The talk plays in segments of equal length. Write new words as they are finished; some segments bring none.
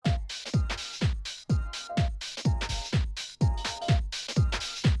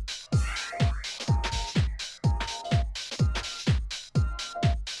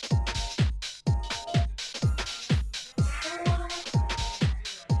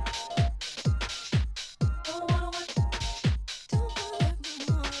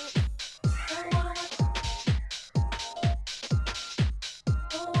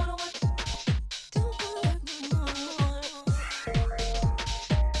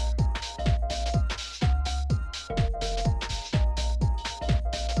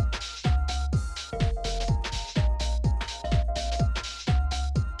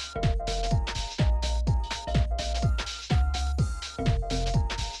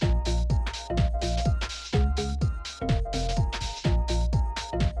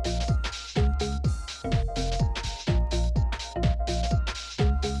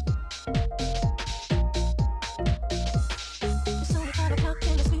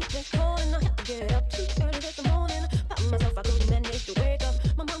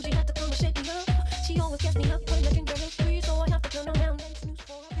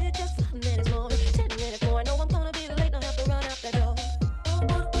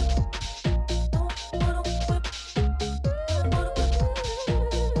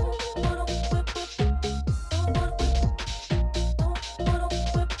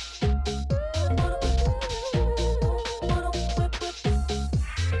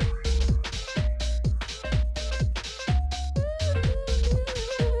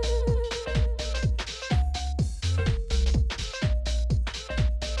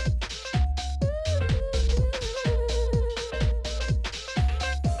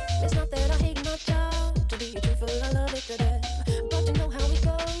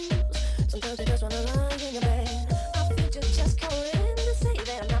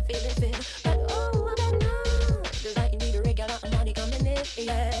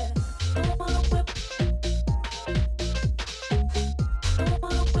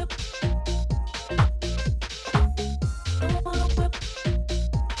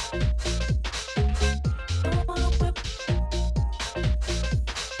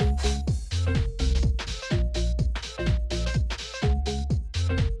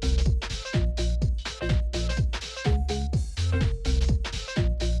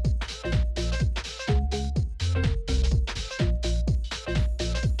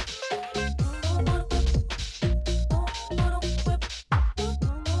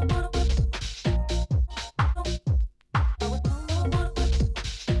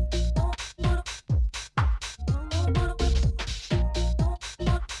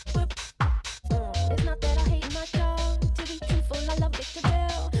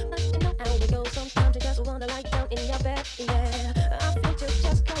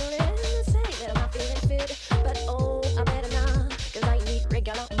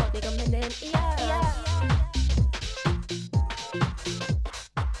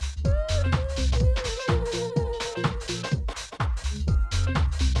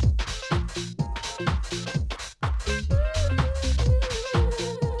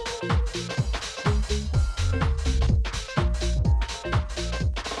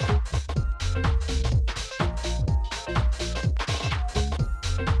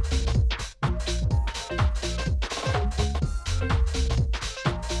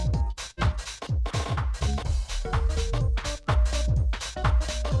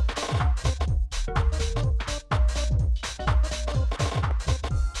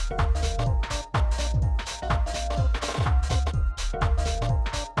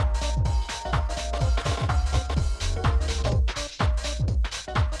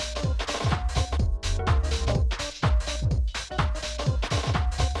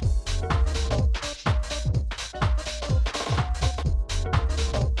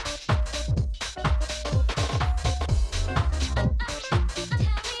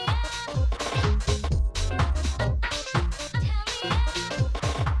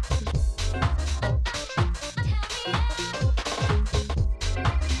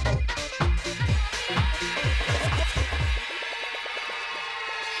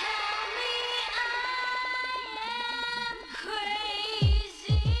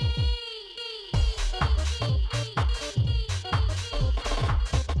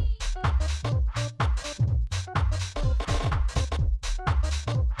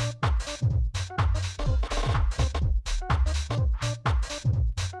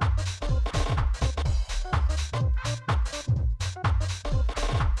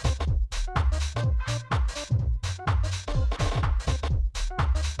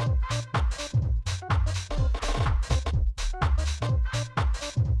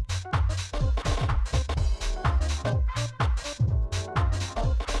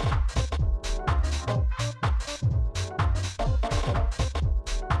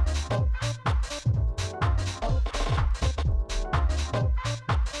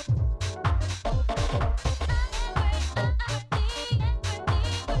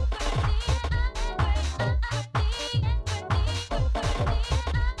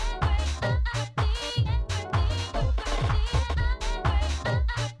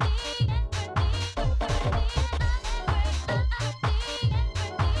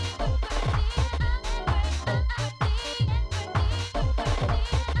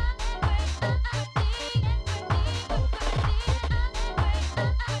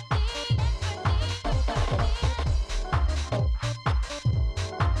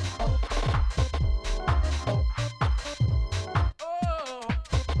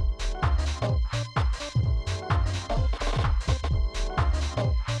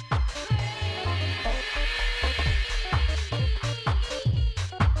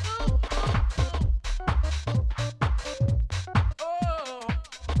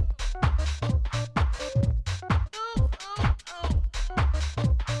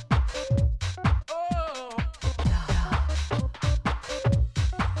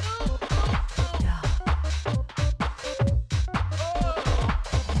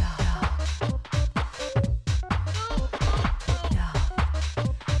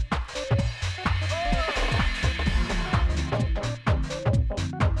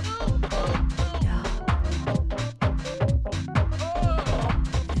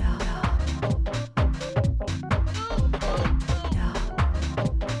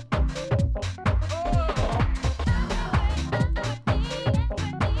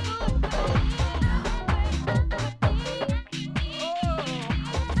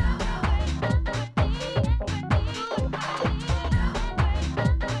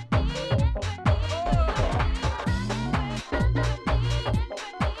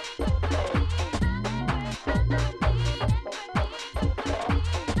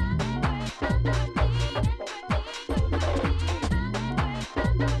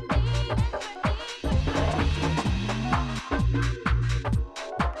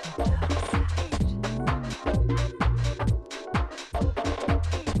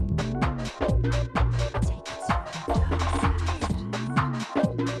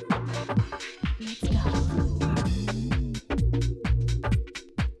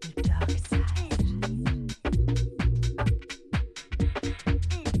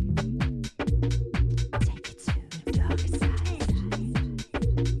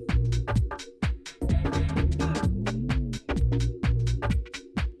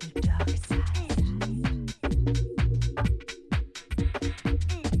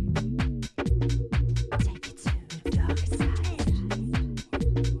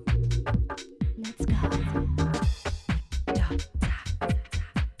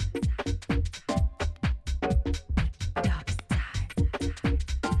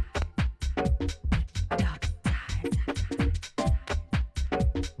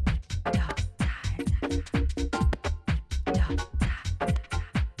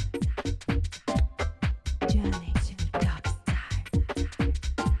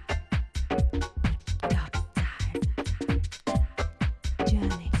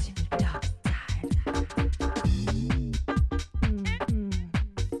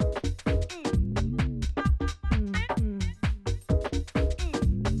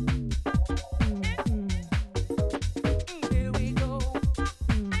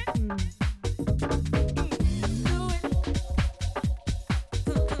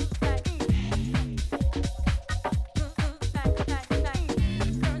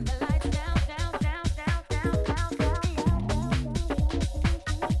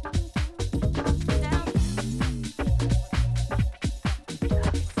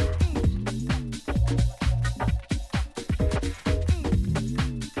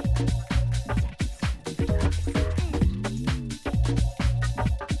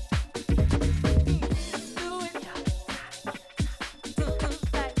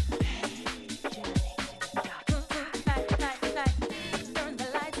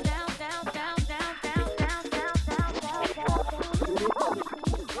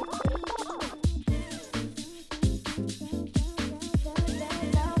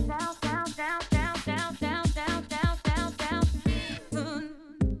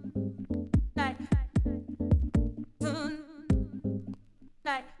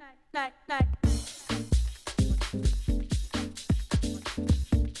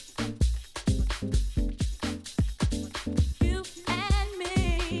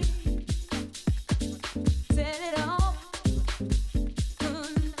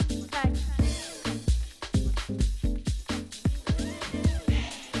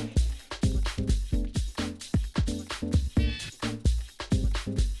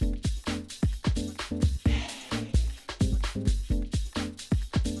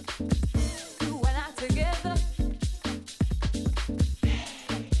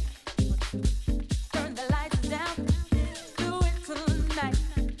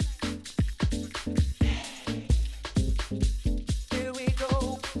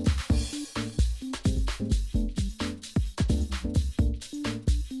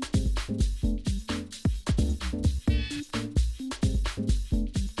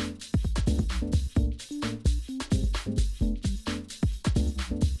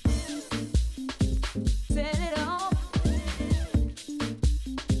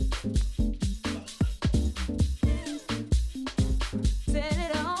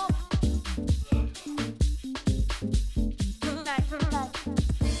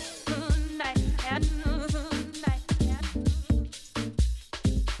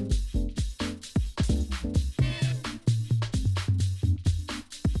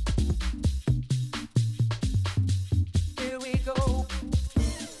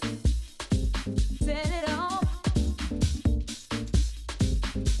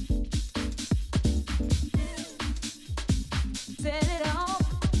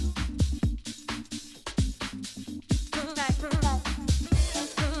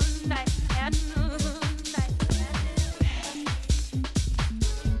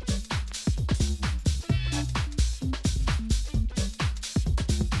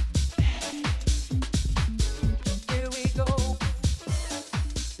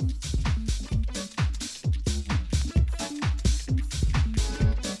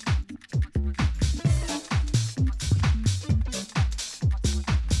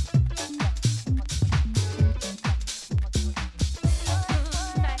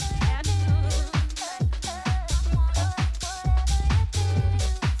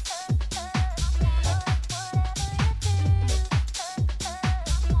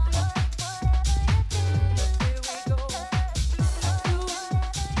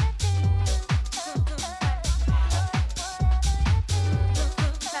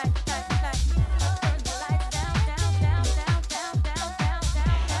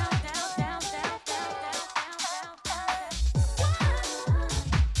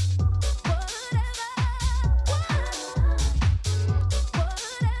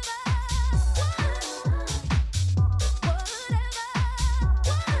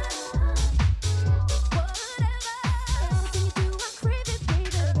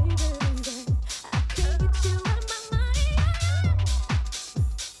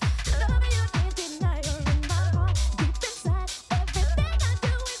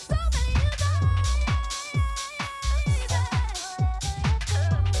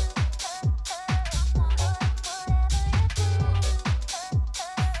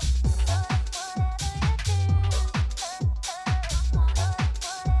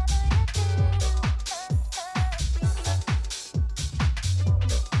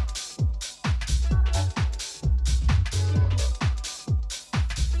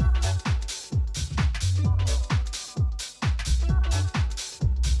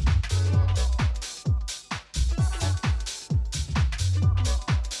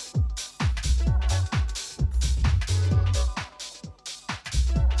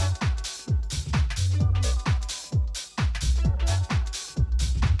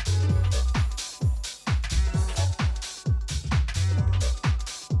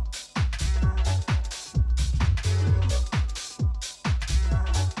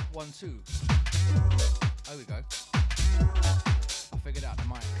1, 2. There we go. I figured out the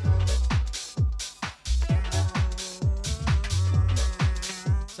mic.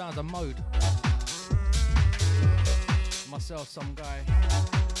 Sounds of mode. Myself, some guy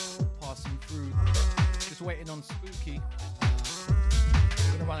passing through. Just waiting on Spooky.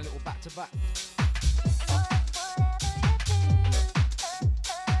 We're gonna run a little back to back.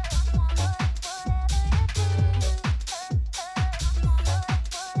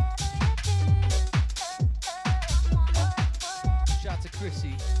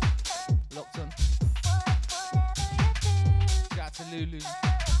 Chrissy, locked on. Shout out to Lulu.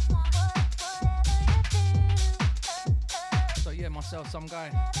 So yeah, myself, some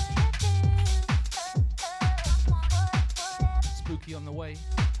guy. Spooky on the way.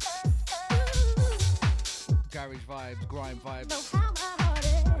 Garage vibes, grime vibes.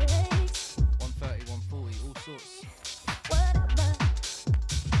 130, 140, all sorts.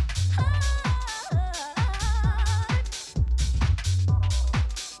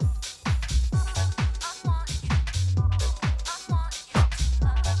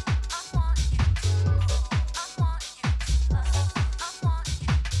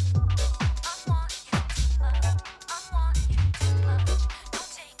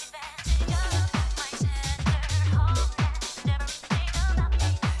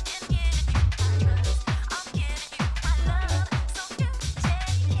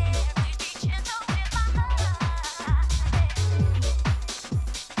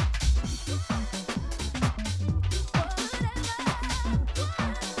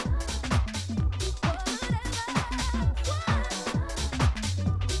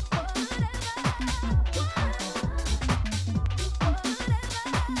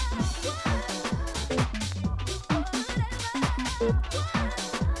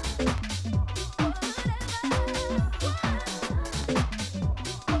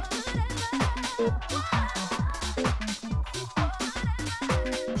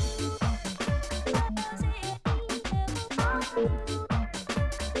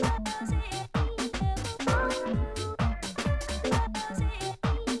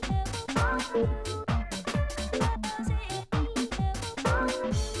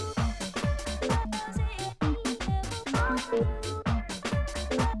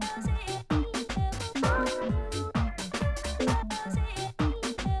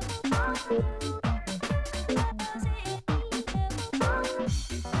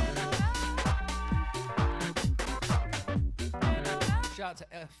 Shout out to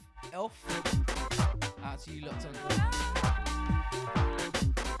Elf. Out to you, locked on.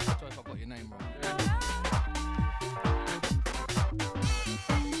 Sorry if I got your name wrong.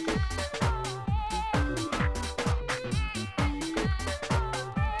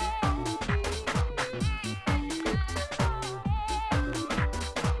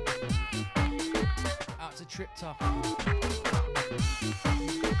 Out to Tripta.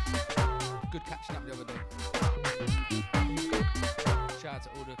 Good catching up the other day. Shout out to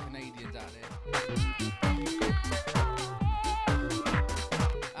all the Canadians out there.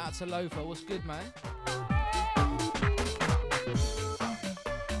 Out to Lofa, what's good, man?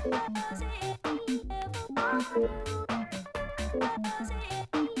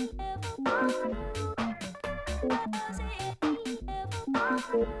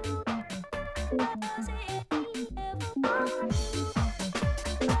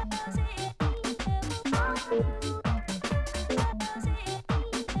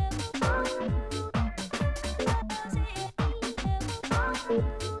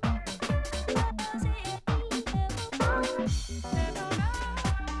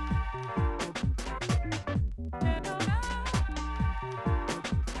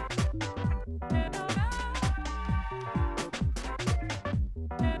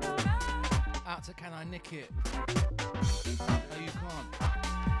 Can I nick it? No, you can't.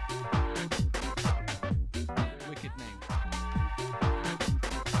 Wicked name.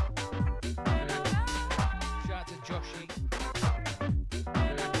 Shout out to Joshy.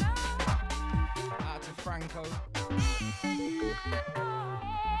 Out to Franco.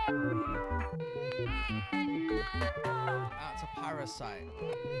 Out to Parasite.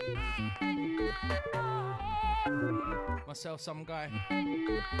 Myself, some guy.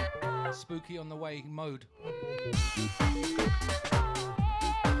 Spooky on the way mode.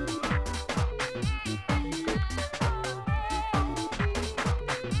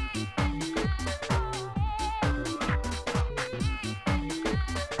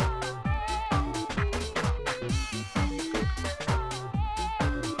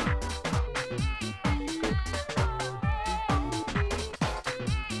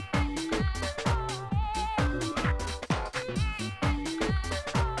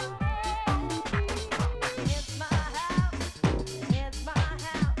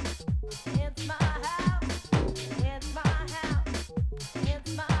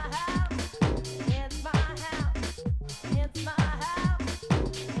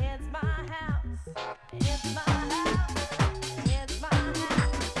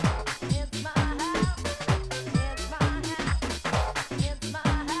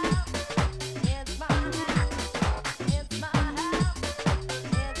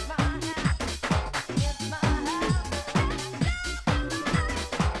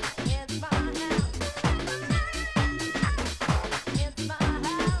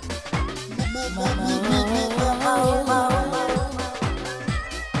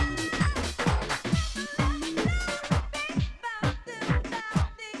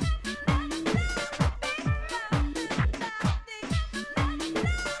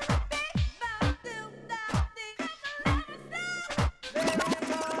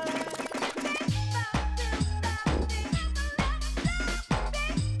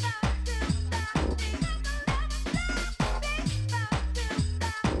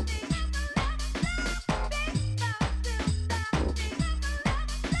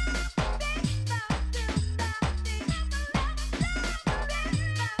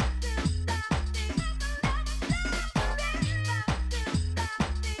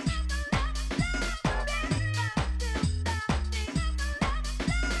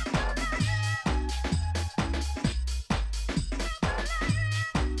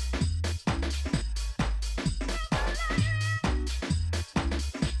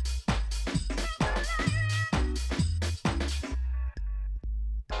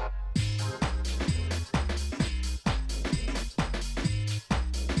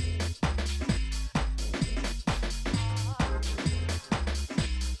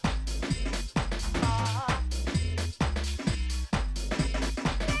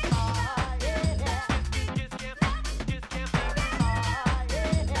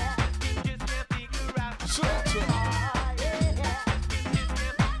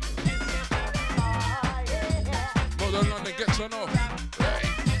 one off. Right.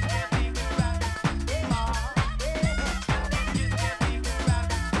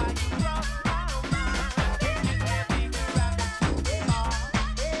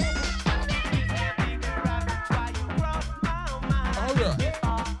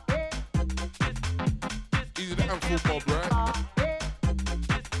 Easy to handful mob, right?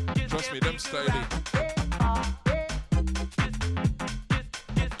 Trust me, them steady.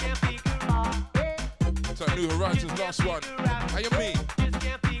 So New Horizons, last one. How you mean?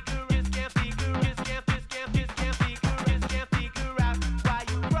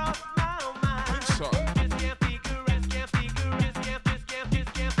 Inside.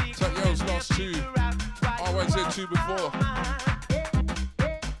 Yo's last two. RYZ2 before.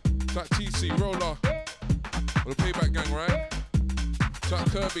 That TC, Roller. The Payback Gang, right? That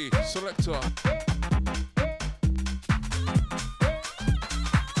Kirby, Selector.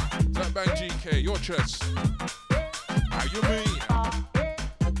 That Bang GK, your chest. How you mean?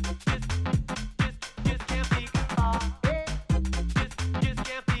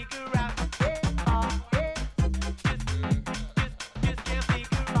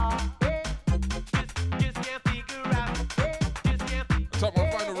 Top my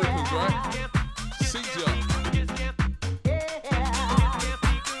final rippers, right? Caesar.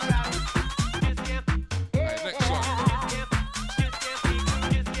 Alright, next one.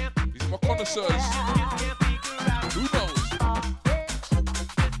 These are my connoisseurs. Who knows?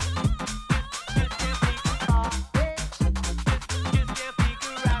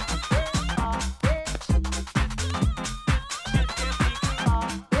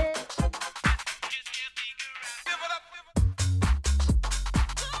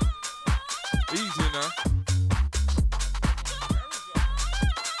 Easy now.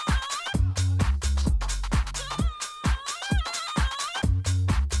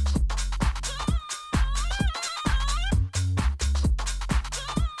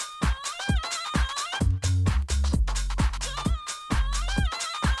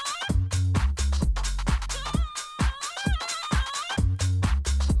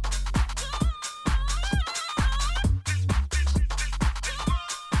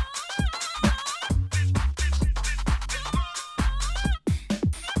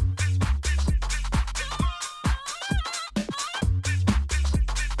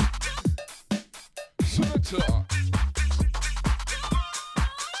 Senator.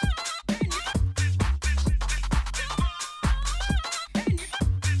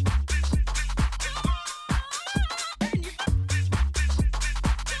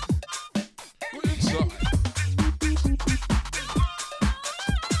 We're inside.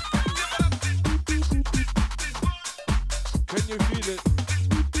 Can you feel it?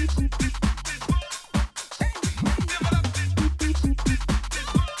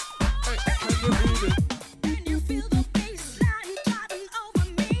 Hey, can you feel it? Can you feel the bassline driving over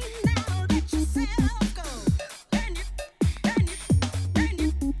me now? Let yourself go.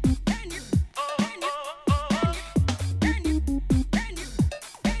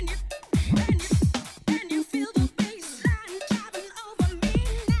 Can you feel the bassline driving over me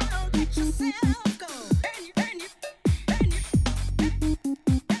now? Let yourself go.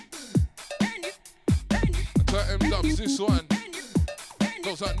 Tell M Dubs this one.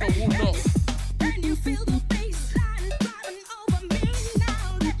 Goes like no will not. Can you feel the bassline driving over me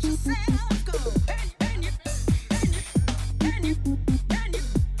now? Let yourself go. Can you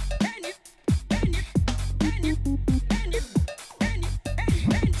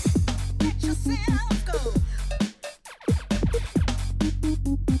let yourself go.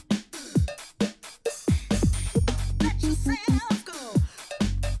 Let yourself go.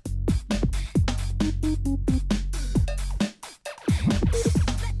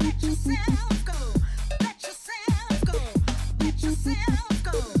 Let yourself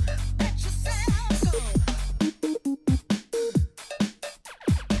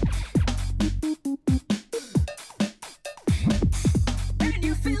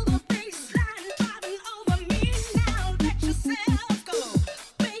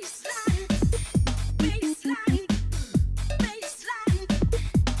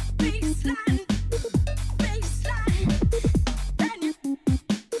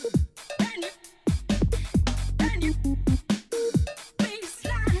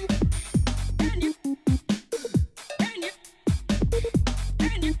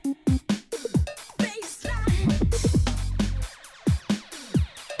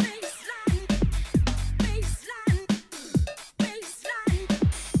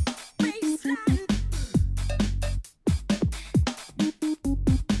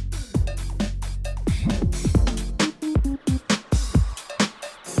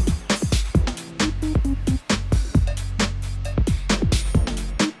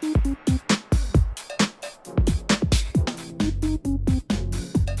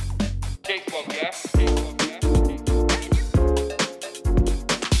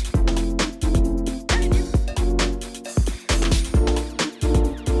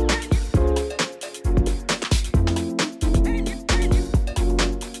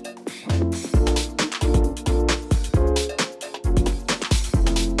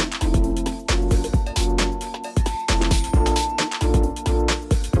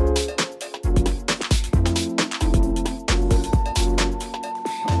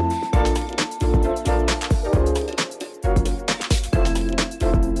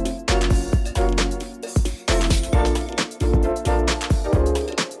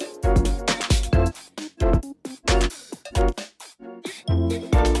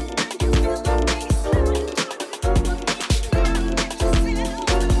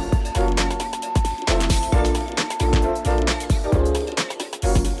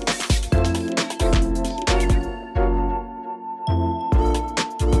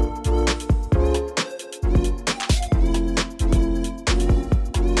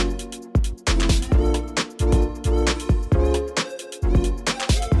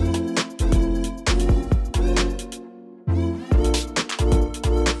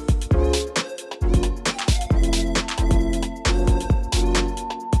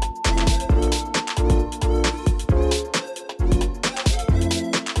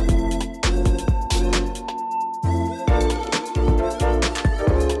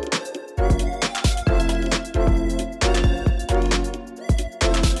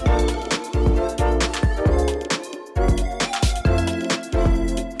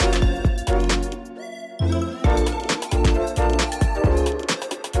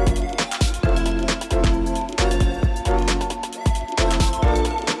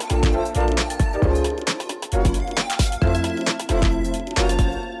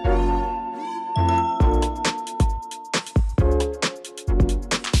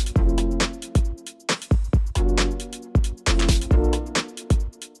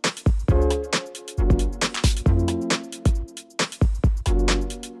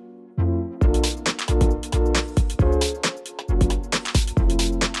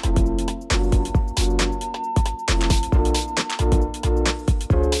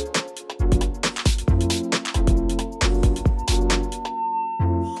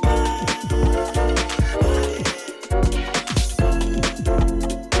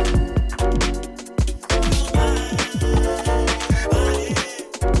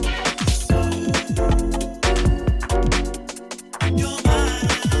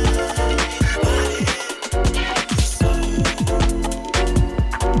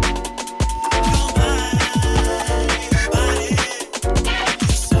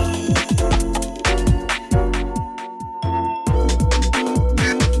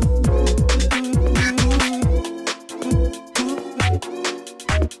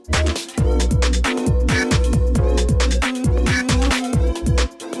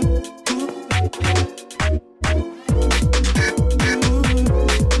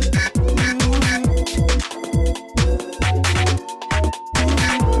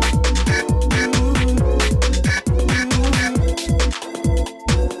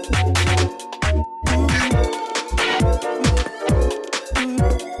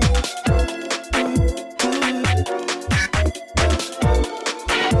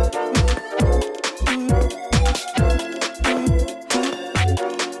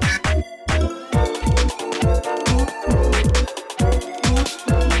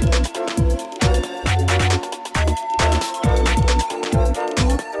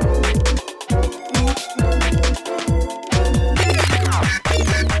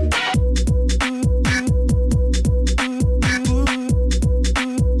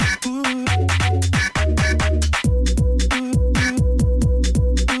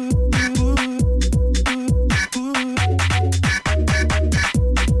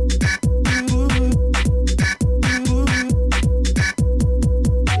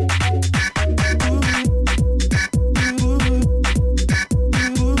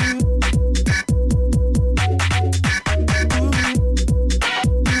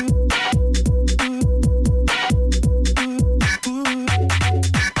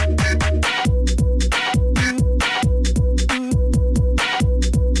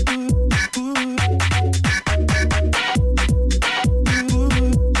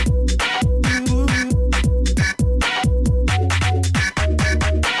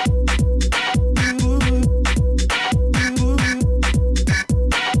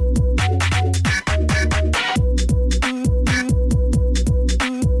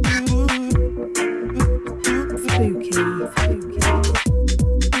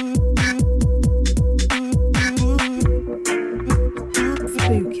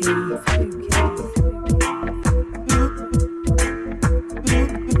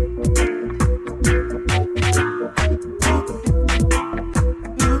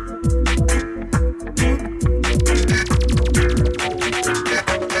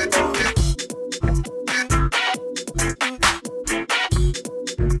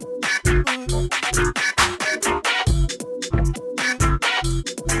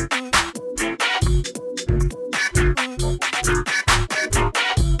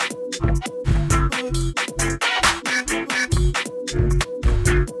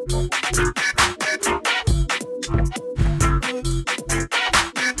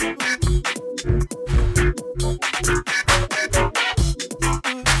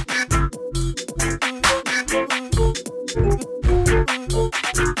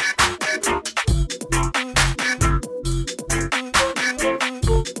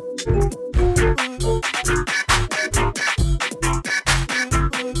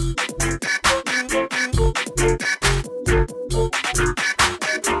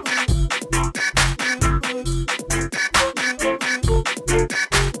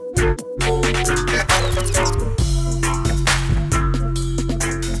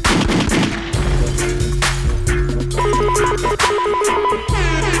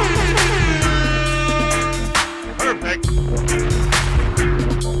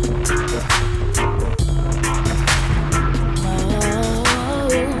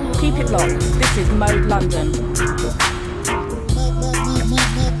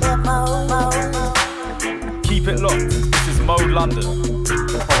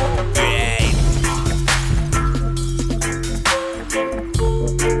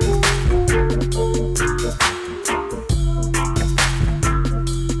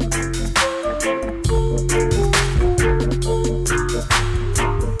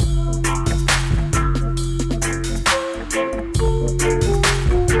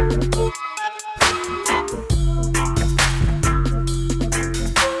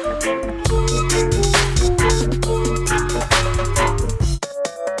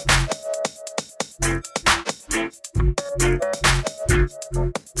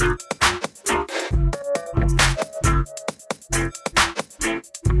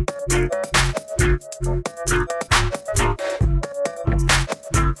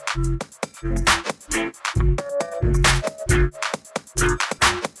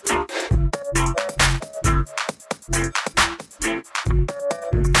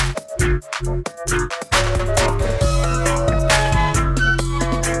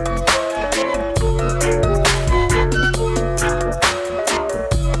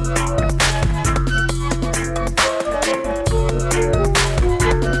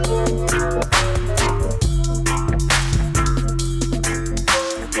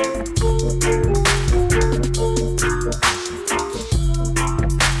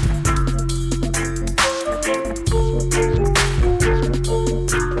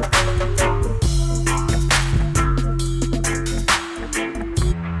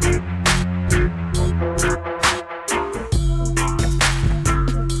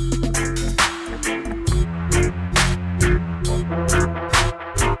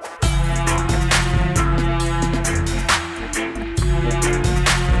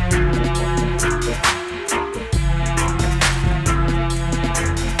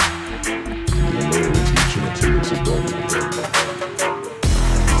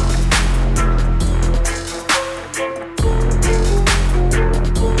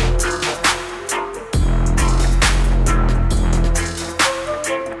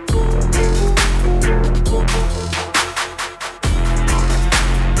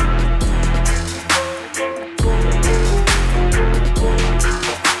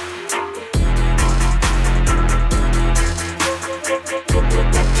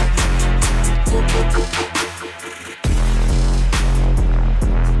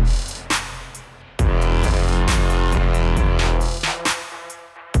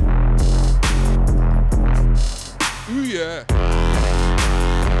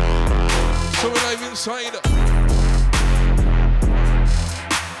inside.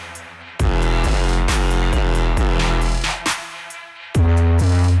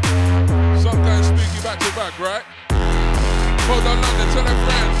 Some guys spooky back to back, right? Hold on, London, tell a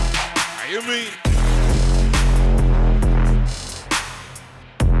friend. How you mean?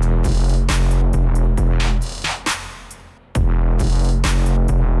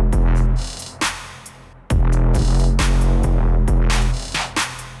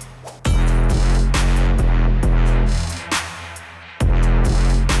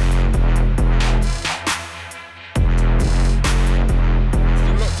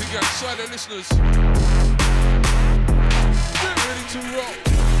 Listeners, get ready to rock.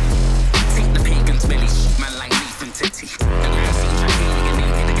 Take the pagan's belly, man like Nathan Tetty. The grand scene track,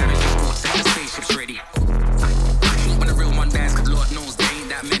 the garage is caught, set the spaceships ready. I hate when a real one dies, cause Lord knows there ain't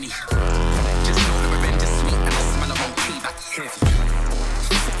that many. Just know the revenge is sweet, and the smell of on payback heavy.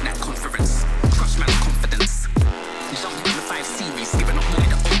 Fuck that conference, crush man's confidence. Jump in the 5 series, giving up money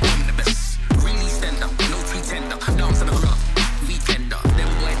to old omnibus. Really stand up, no pretender, dance on the club, weekender. Them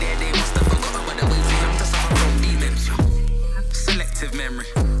boy there, they must have forgot about the way we young to suffer from dementia. Selective memory.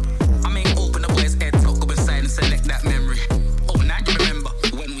 I may open the boy's head, talk go beside and select that memory. Oh, now you remember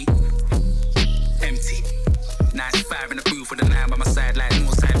when we empty. Nice 5 in the booth with a 9 by my side like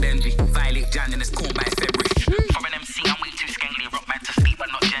Northside Benji. Violate Jan and it's corn by February. For an MC, I'm way too scangly. Rock man to sleep, but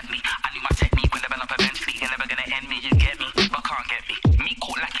not gently. I knew my technique will develop eventually. You're never gonna end me, you get me, but can't get me. Me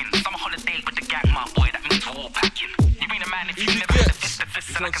caught lacking. Summer holiday with the gang, my boy, that means war packing. You mean a man if you never had the fist to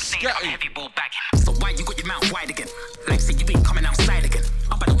fist, and I can say that I'm heavy ball bagging. So why you got your mouth wide again? Like say you ain't coming outside again.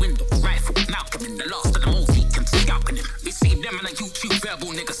 Up by the window, rifle, Malcolm in the last of the most he can scalping him. We see them and a YouTube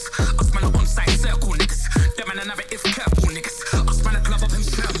verbal niggas. Us man are on-site circle niggas. Them and a narrative curveball niggas. Us man a club up in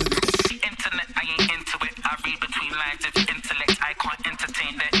circle niggas. The internet, I ain't into it. I read between lines of intellect. I can't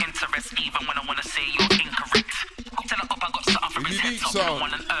entertain their interest even when I wanna say you're incorrect. Tell her up, I got something for his head top. No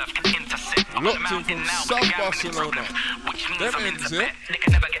one on earth can intersect. I'm on the mountain now with a gambling problem, which means I'm into bet. Nigga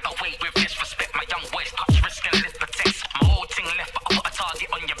never get away with disrespect. My young boys touch risk and live protect. My whole thing left, but I put a target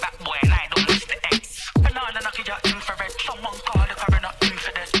on your back, boy, and I don't miss the X. Banana knock your infrared. Someone call the coroner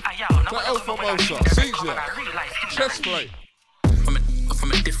infidel. The Alpha Mosa, Caesar, chest plate.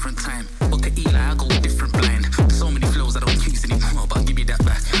 From a different time. Look at Eli, I go different blind. So many flows I don't use anymore, but I'll give you that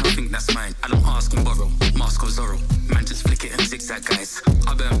back. I think that's mine. I don't ask and borrow. Mask of Zorro. Man, just flick it and zigzag, guys.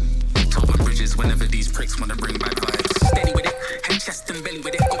 I've top on bridges whenever these pricks wanna bring bad vibes. Steady with it, head, chest, and belly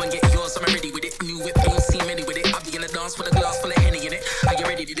with it. Go and get yours, I'm ready with it. New whip, ain't seen many with it. I'll be in a dance with a glass full of Henny in it. Are you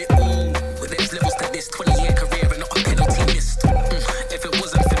ready to do it? Ooh, well, there's levels to this 20-year career and not a penalty missed. If it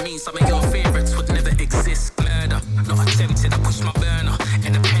wasn't for me, some of your favorites would never exist. Murder, not attempted, I push my burner.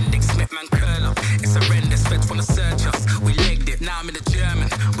 In appendix, met man curl up. It's horrendous, feds wanna search us. We legged it, now I'm in the German.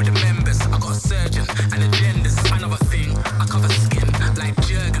 With the members, I got a surgeon and agendas. Another thing, I cover skin like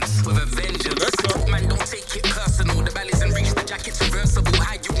Jurgens with a vengeance. Man, don't take it personal. The bally's and reach the jacket's reversible.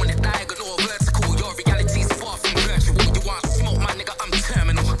 How you want it diagonal or vertical? Your reality's far from virtual. You want smoke, my nigga, I'm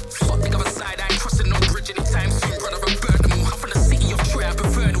terminal. Fuck the other side, I ain't crossing no bridge anytime soon, brother. I'm burn them all. I'm from the city of Troy, I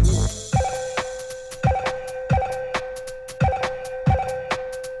prefer the wall.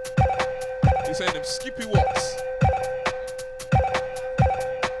 He's saying them skippy walks.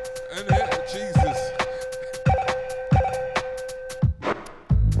 And Jesus.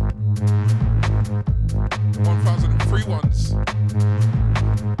 1,003 ones.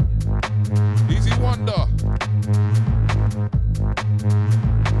 Easy Wonder.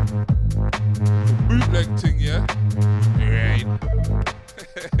 Bootleg thing, yeah? Right.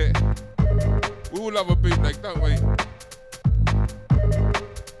 We all love a bootleg, don't we?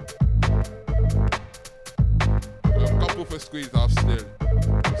 A couple for squeeze off still.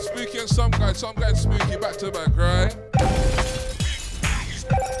 Spooky and some guy spooky back to back, right?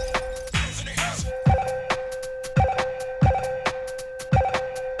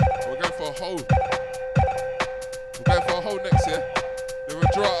 We're going for a hole. We're going for a hole next year. They will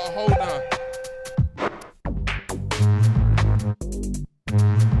draw out a hole now.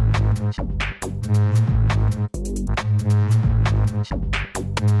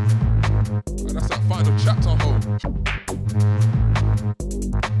 And that's that final chapter hole.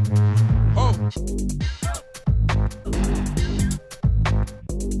 Hole.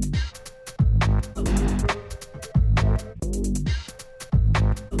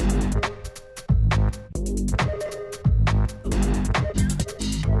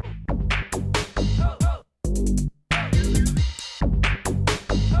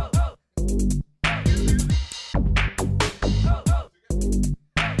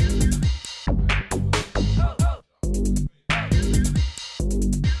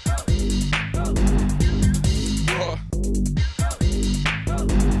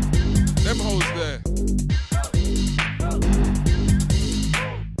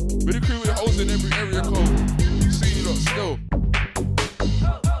 in every area code. See you lot still.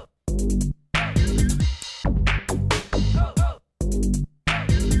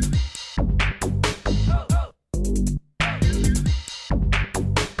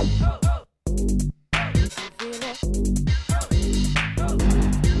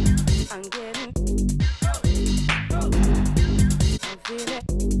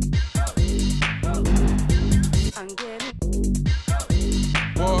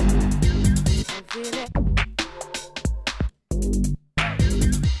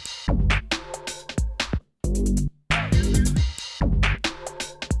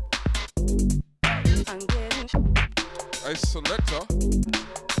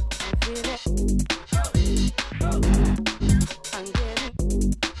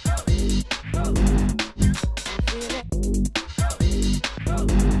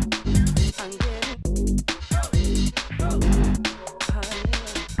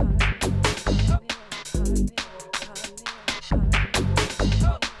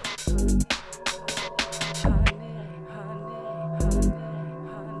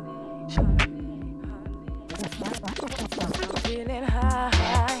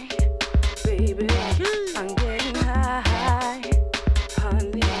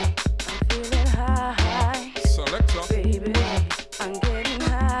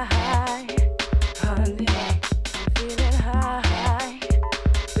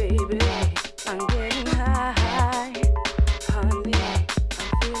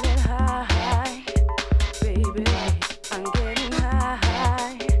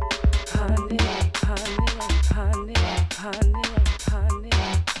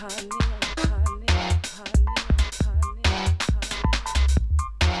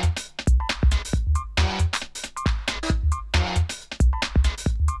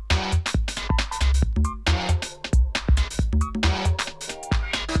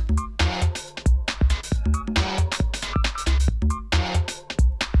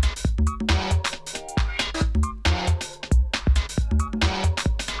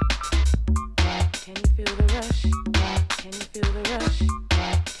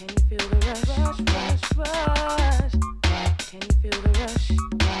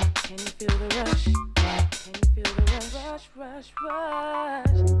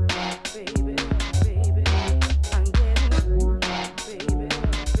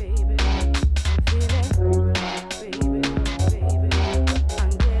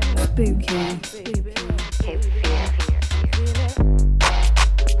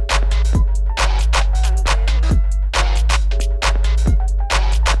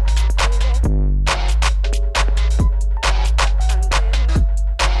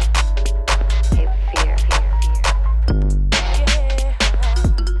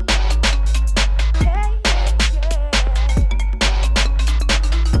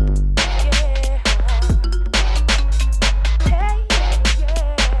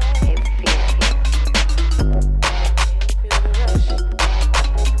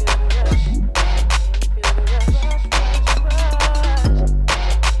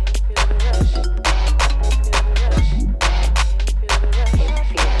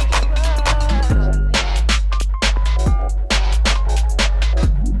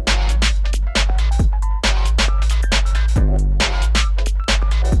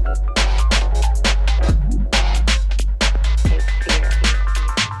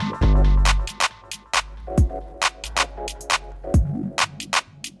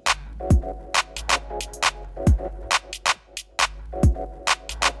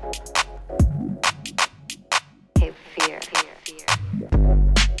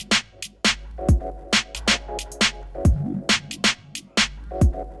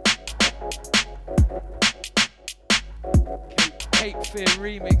 Fear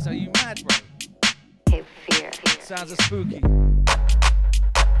remix, are you mad, bro? Cape Fear. Sounds of spooky.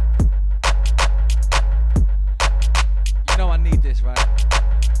 You know I need this, right?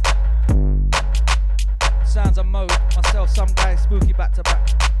 Sounds of Mode, myself, some guy, spooky back to back.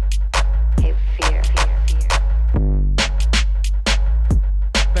 Cape Fear.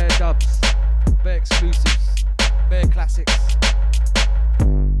 Bare dubs, bare exclusives, bare classics.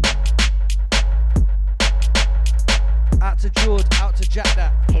 Out to George, out to Jack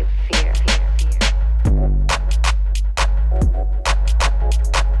that. Cape Fear.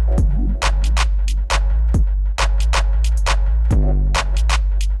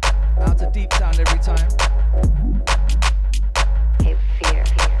 Out to Deep Sound every time. Cape Fear.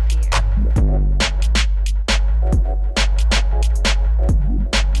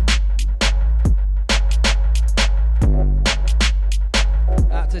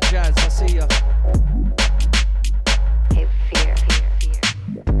 Out to Jazz, I see ya. Cape Fear.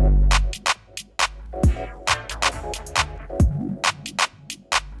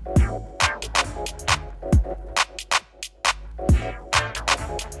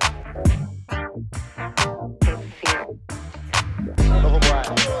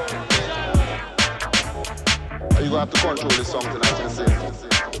 gonna have to control this song tonight, you see.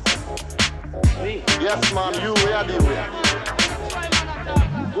 Me? Yes, ma'am, you we are dealing with.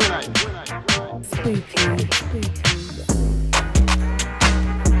 Good night. Spooky.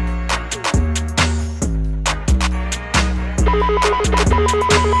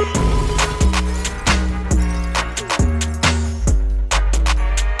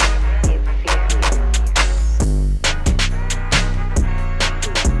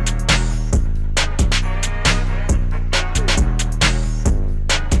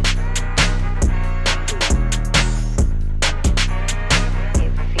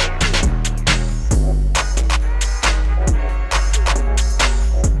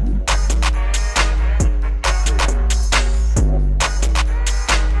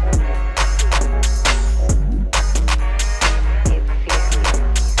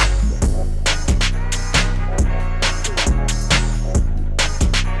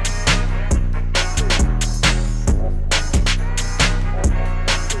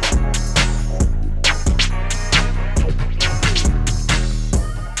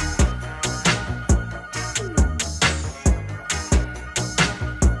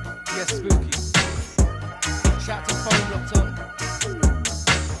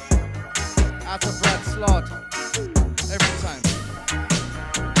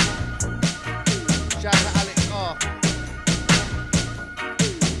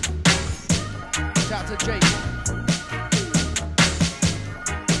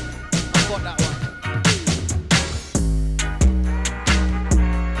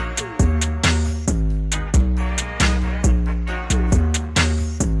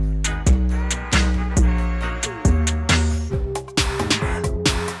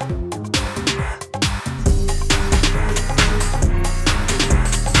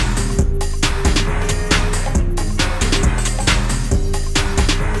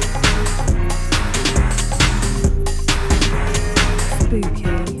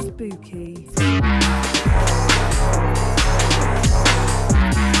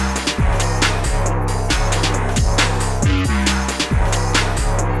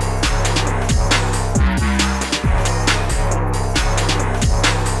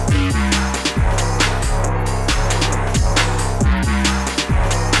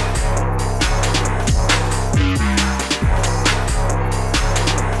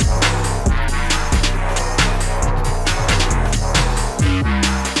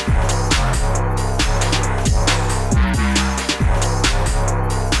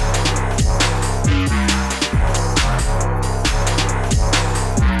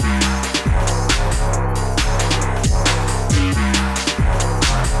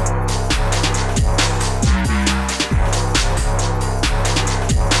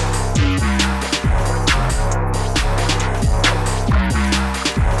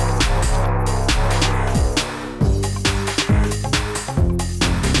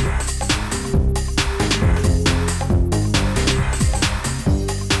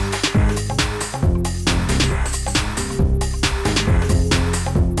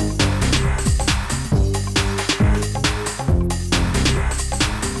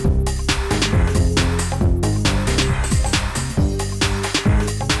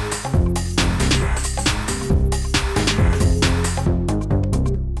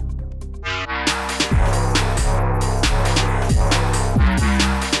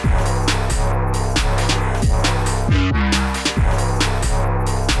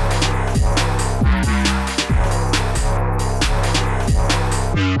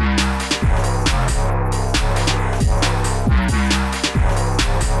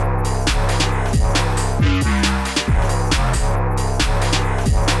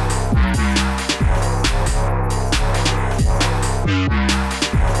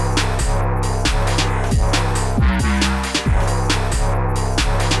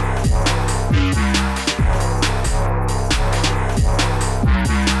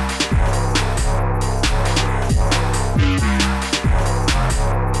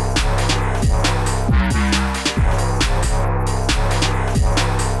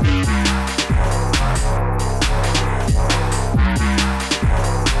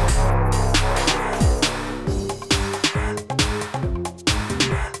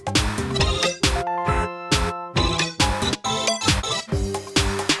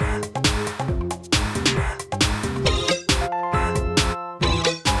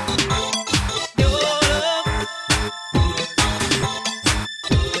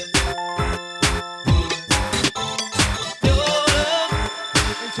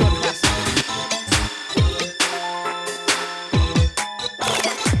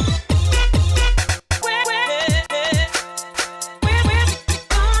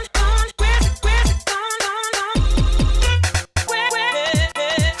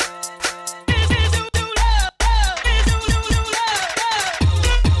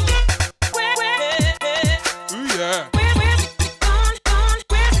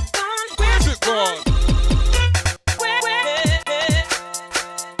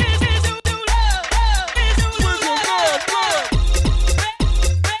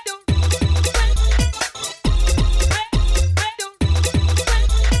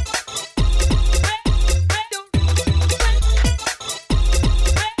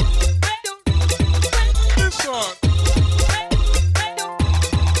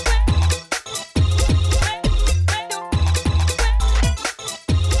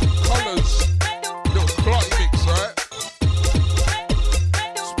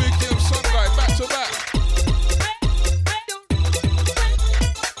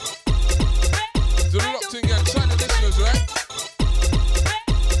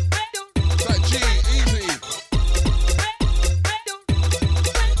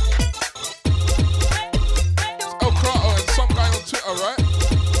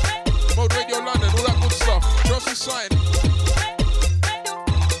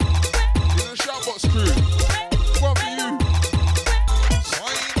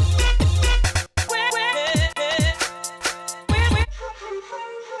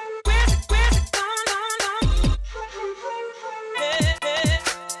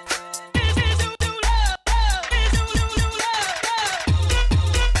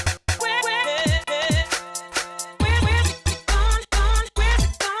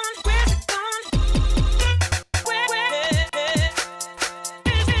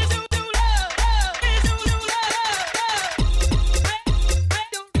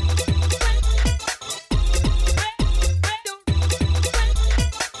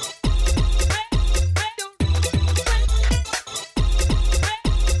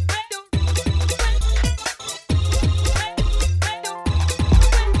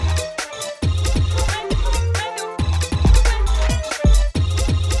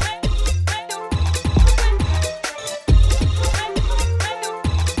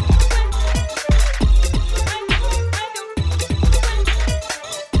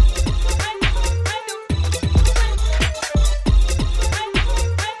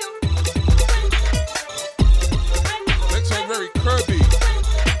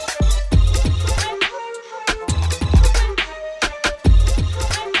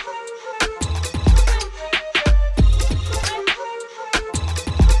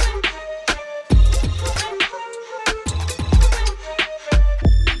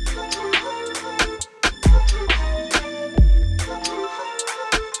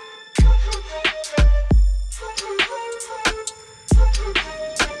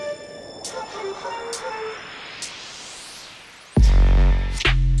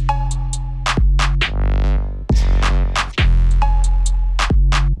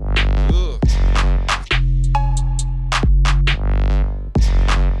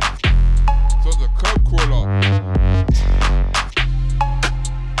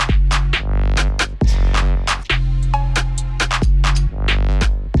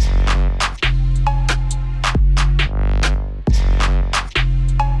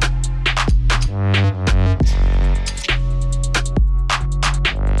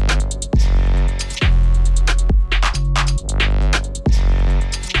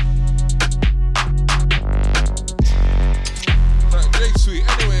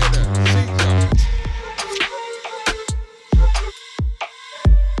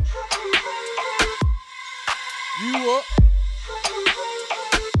 what?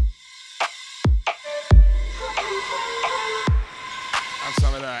 Have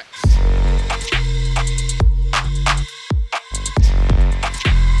some of that.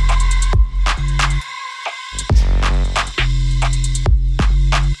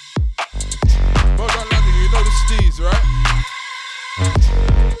 Well done, London. You know the steez, right?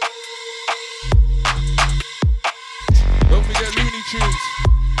 Don't forget Looney Tunes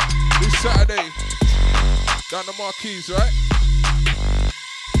this Saturday down the Marquees, right?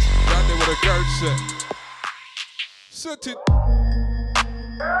 Down there with a garage set. Set it.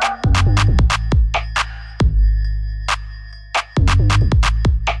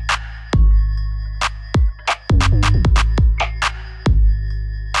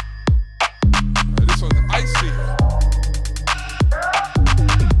 This one's icy.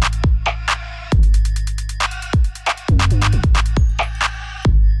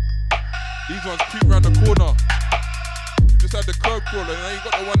 These ones creep round the corner. You just had the curb crawler, and now you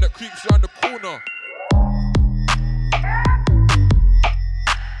got the one that creeps round the corner.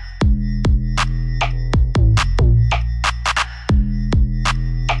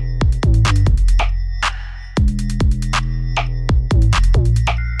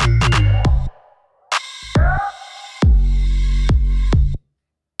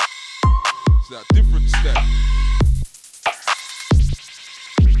 It's that different step.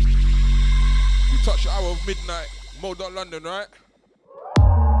 We touch the hour of midnight, Mo.London, right?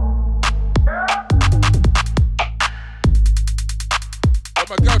 Got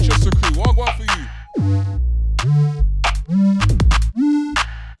my Gloucester crew, one go out for you.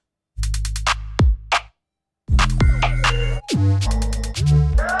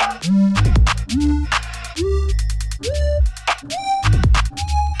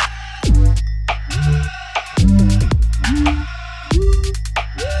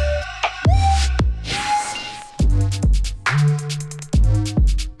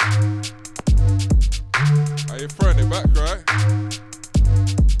 Are you throwing it back, right?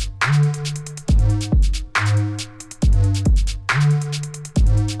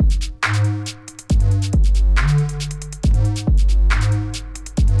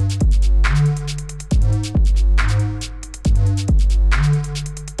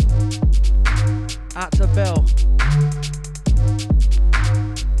 Out to Bell.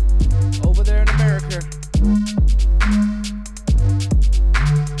 Over there in America.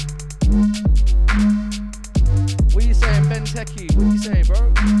 What are you saying, Ben Techie? What are you saying,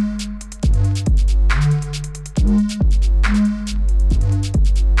 bro?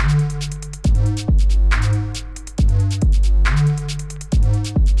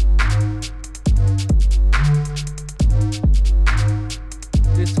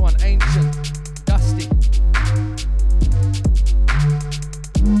 This one, ancient, dusty.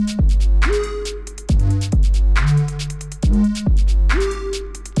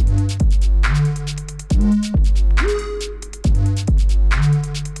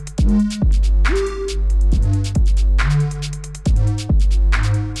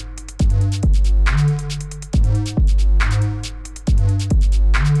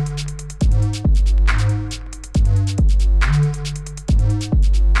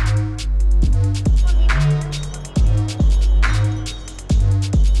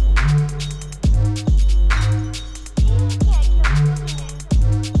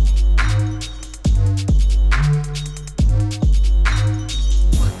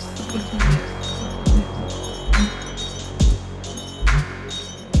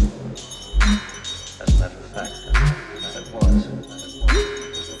 As a matter of fact, that was.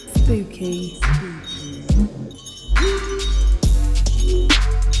 Spooky.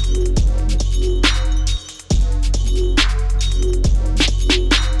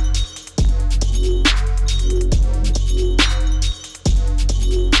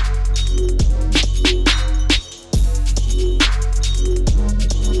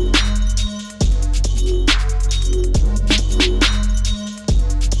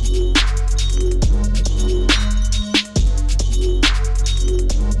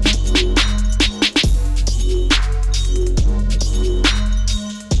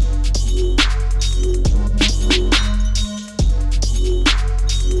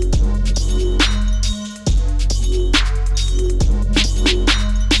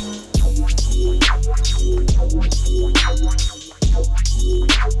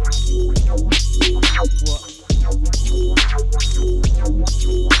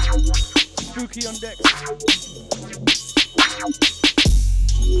 Spooky on deck.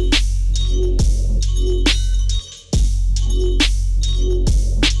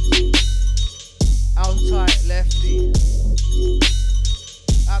 Out tight, lefty.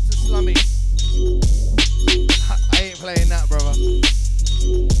 Out to Slummy.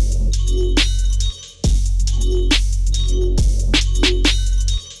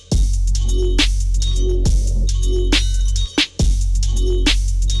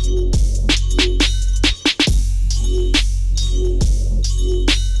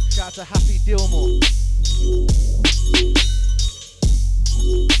 to Happy Dillmore.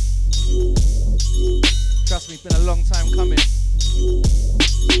 Trust me, it's been a long time coming.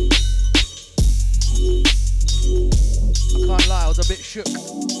 I can't lie, I was a bit shook.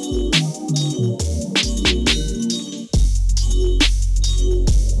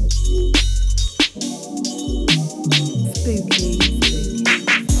 Spooky.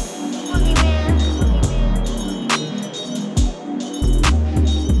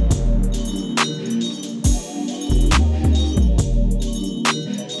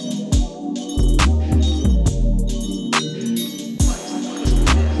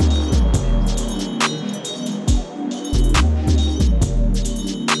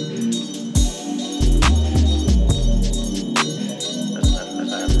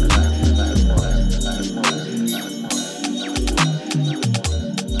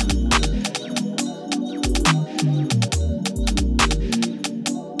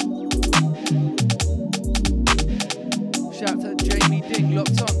 Shout out to Jamie Ding,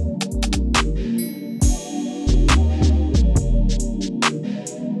 locked on.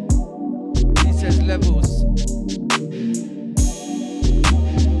 He says levels.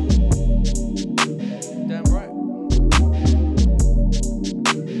 Damn right.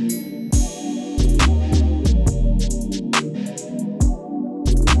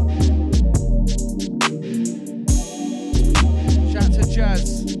 Shout out to Jazz.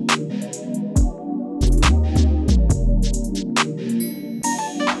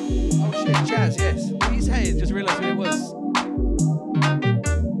 Oh shit, Jazz, yes. He's Hayes, just realised who it was.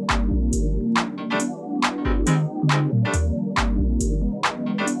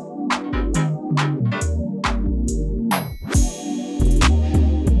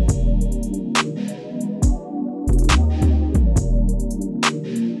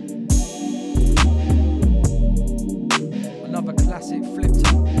 Another classic flipped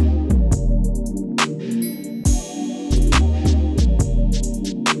up.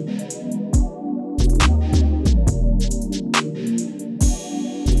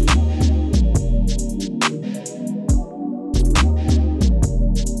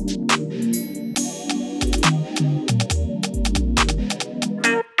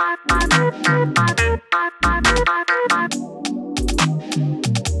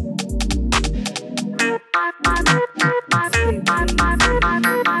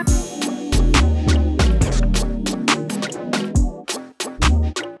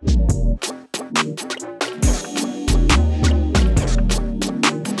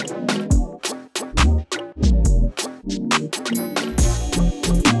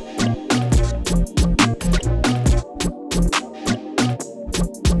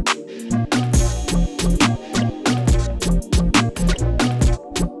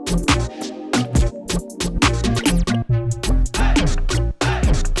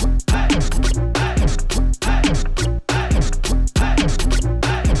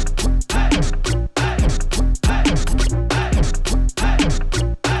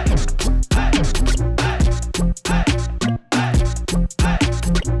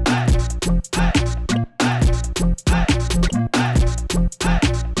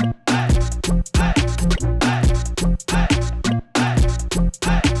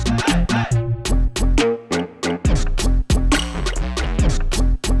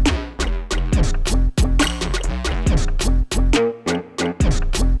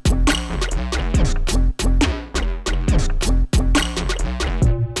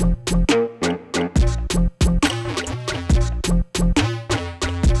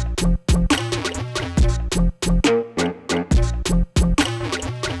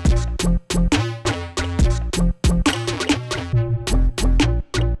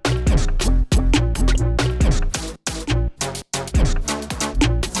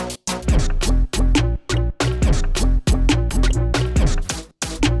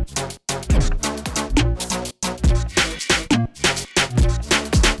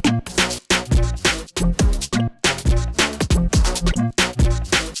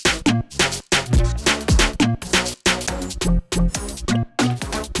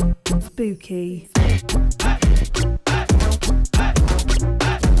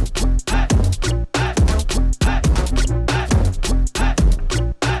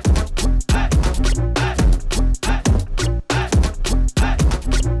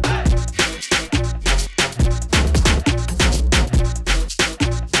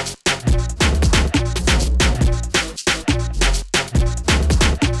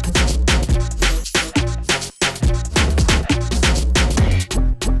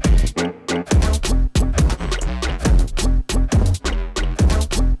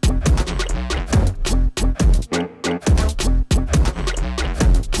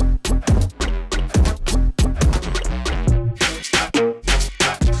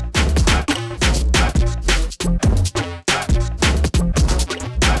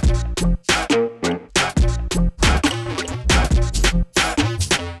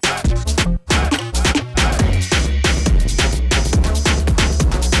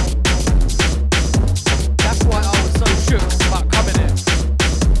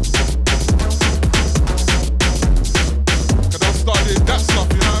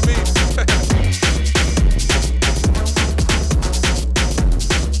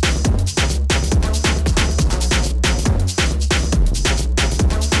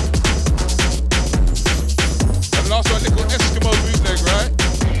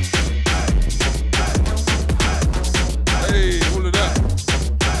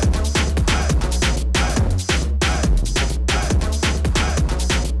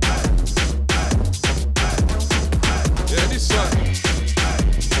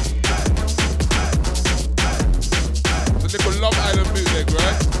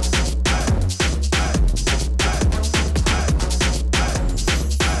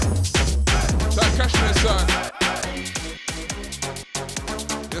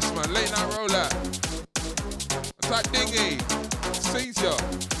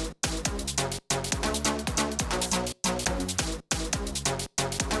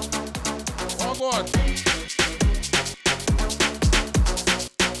 on.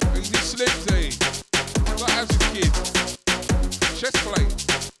 Easy Slimsy. Not as a kid. Chest plate.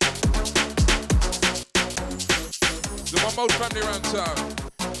 The one more family around town.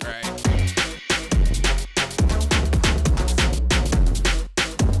 Right.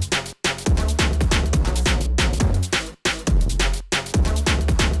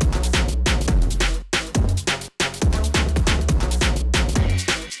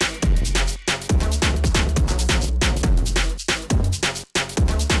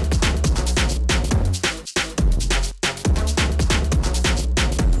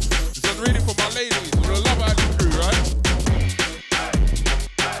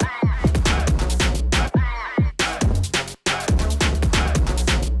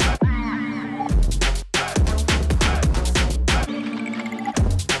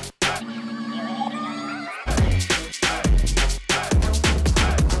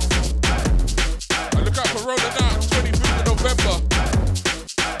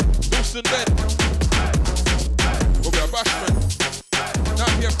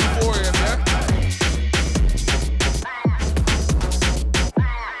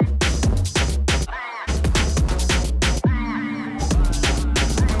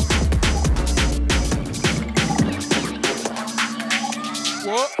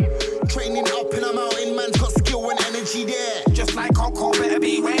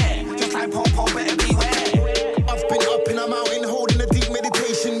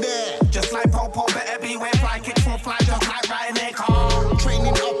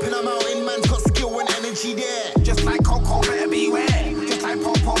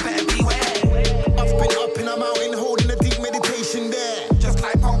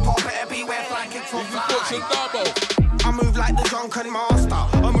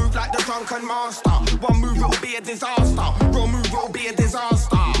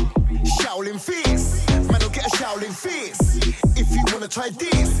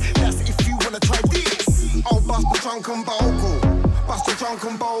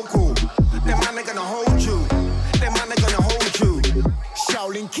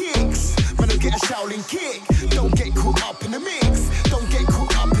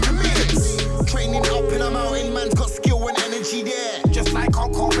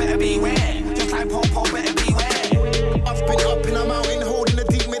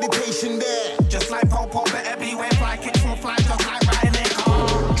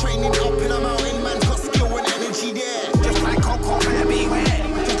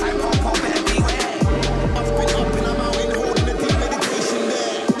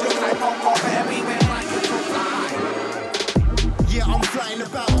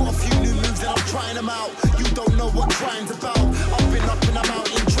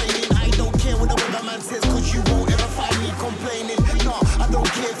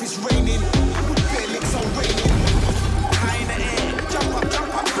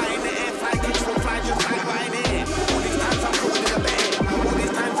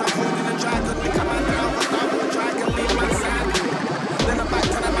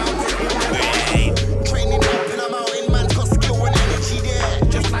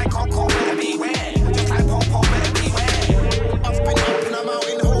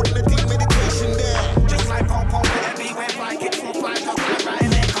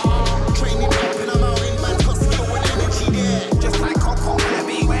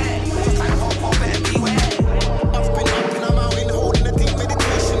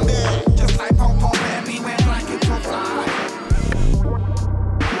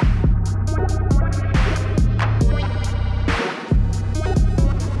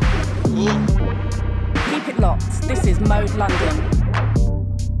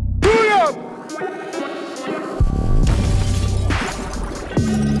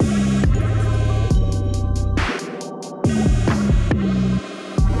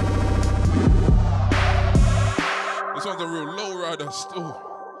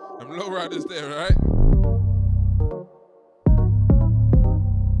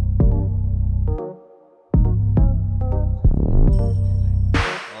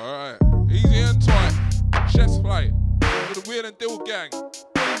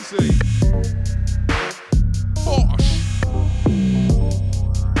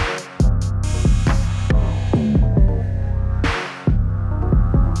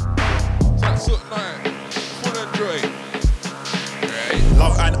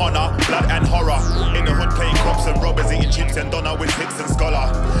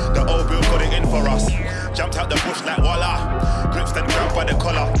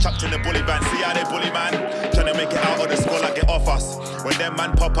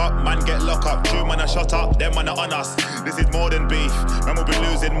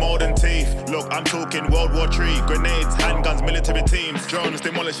 nothing more than teeth. Look, I'm talking World War III. Grenades, handguns, military teams. Drones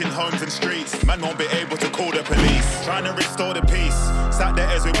demolishing homes and streets. Man won't be able to call the police. Trying to restore the peace. Sat there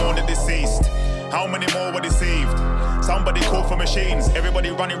as we mourn the deceased. How many more were deceived? Somebody call for machines. Everybody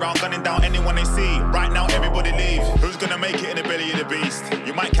running around gunning down anyone they see. Right now everybody leave. Who's gonna make it in the belly of the beast?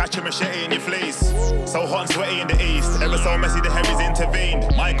 You might catch a machete in your fleece. So hot and sweaty in the east. Ever so messy the heavies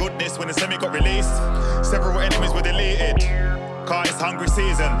intervened. My goodness, when the semi got released, several enemies were deleted. Car it's hungry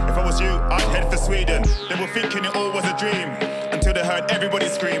season. If I was you, I'd head for Sweden. They were thinking it all was a dream until they heard everybody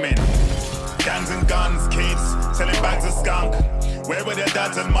screaming. Gangs and guns, kids selling bags of skunk. Where were their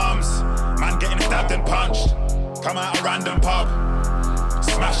dads and mums? Man getting stabbed and punched. Come out a random pub,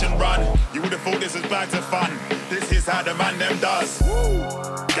 smash and run. You would have thought this was bags of fun. This is how the man them does.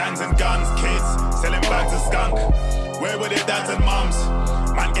 Gangs and guns, kids selling bags of skunk. Where were their dads and mums?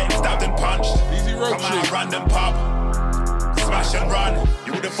 Man getting stabbed and punched. Easy road Come out a random pub, smash and run.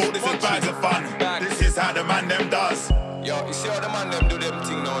 You would have thought this was bags of fun. This is how the man them does. Yo, you see how the man them do them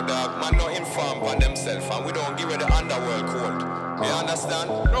thing now, dog? Man not informed on themselves and we don't give it the underworld code. You understand?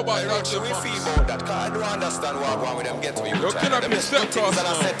 Nobody Roach, we feel about that, cause I don't understand what I want with them get to you. Yo, can I be step things and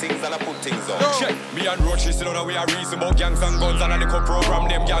I now? set things and I put things on. No. Check, me and Roach, still on we are reason about gangs and guns and a little program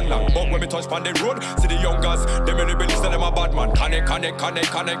them gang lang. But when me touch on the road, see the youngers, them in the beliefs that them a bad man. Can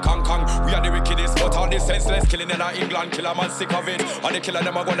kang. We are the wickedest, but all the senseless killing in England, kill a man sick of it. And the killer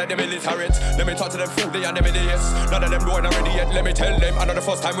them a go like them illiterate. Let me talk to them food, they and them idiots. None of them doing already yet, let me tell them. I know the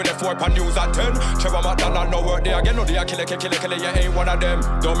first time we left work on news at 10. Trevor McDonald no work there again, no they a killer, you ain't one of them.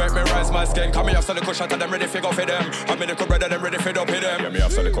 Don't make me rise my skin, come me have some little shot of them ready to go for them. I mean the brother them ready to up with them. Yeah, me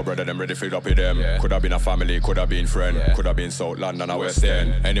have some little brother them ready to up with them. Yeah. Could have been a family, could have been friend, could have been South London or West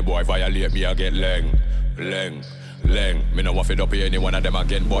End. Any boy violate me, I get leng. Me no want to up any one of them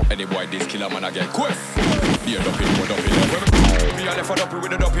again, but any boy this killer man I get quiff. Be a duppy, me a left a duppy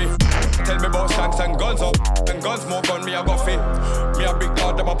with a duppy. Tell me about shanks and guns up, and guns more gun me a guffy. Me a big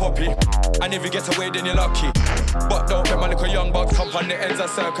dog, them a puppy. And if you get away, then you're lucky. But don't let my little young bucks come on the ends of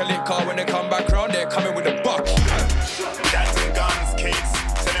circle it, car when they come back round, they're coming with a buck. Dads and guns, kids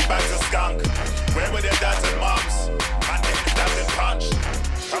selling bags of skunk. Where were their dads and mums? Man getting stabbed and punched.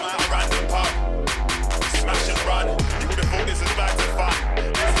 Come out a random pub, smash and run. You would have thought this was bags of fun.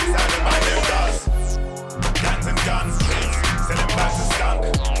 This is how the man them does. Gangs and guns, kids selling bags of skunk.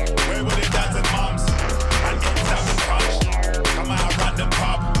 Where were their dads and mums? Man getting stabbed and punched. Come out a random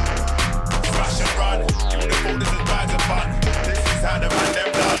pub, smash and run. You would have thought this was bags of fun. This is how the man them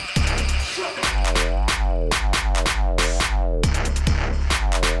does.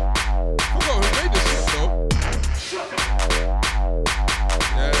 Forgot who made this shit though.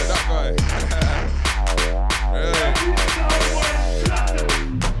 Yeah, that guy. Yeah.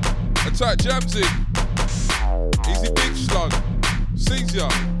 Attack Jamsy. Easy big slug. Sees ya.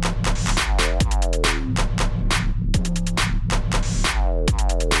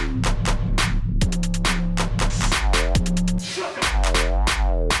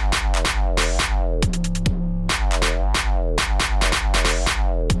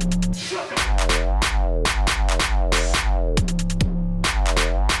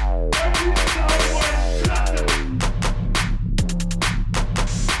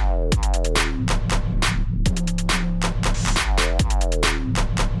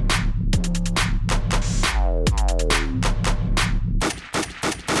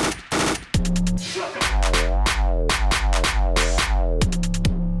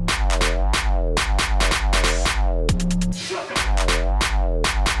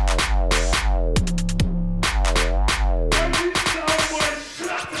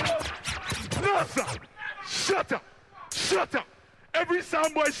 Shut up. Every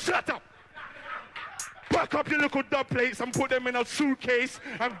sound boy, shut up. Pack up your little dub plates and put them in a suitcase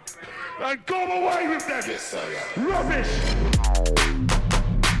and go away with them. Yes, sir. Rubbish.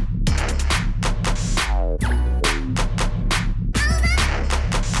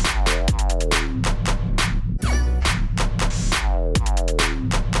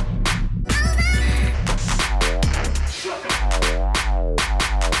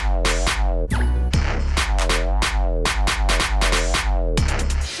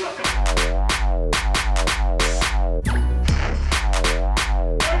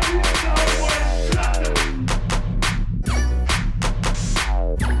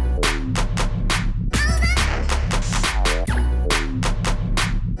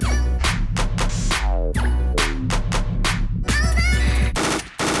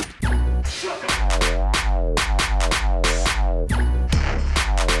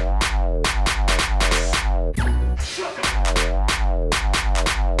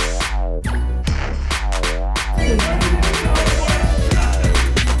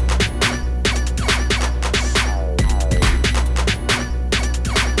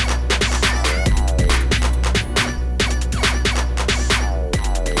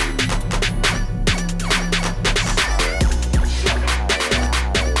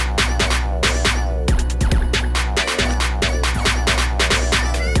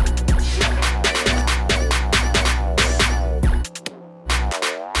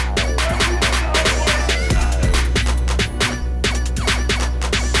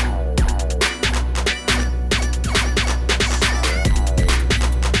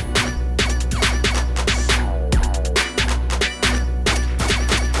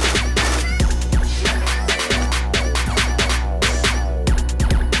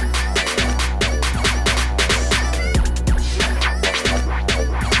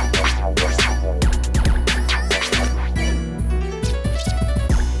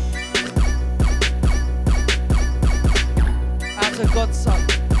 godson.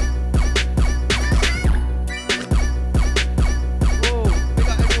 Whoa, big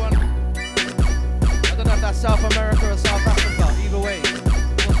up everyone. I don't know if that's South America or South Africa. Either way,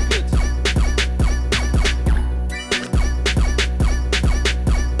 what's good?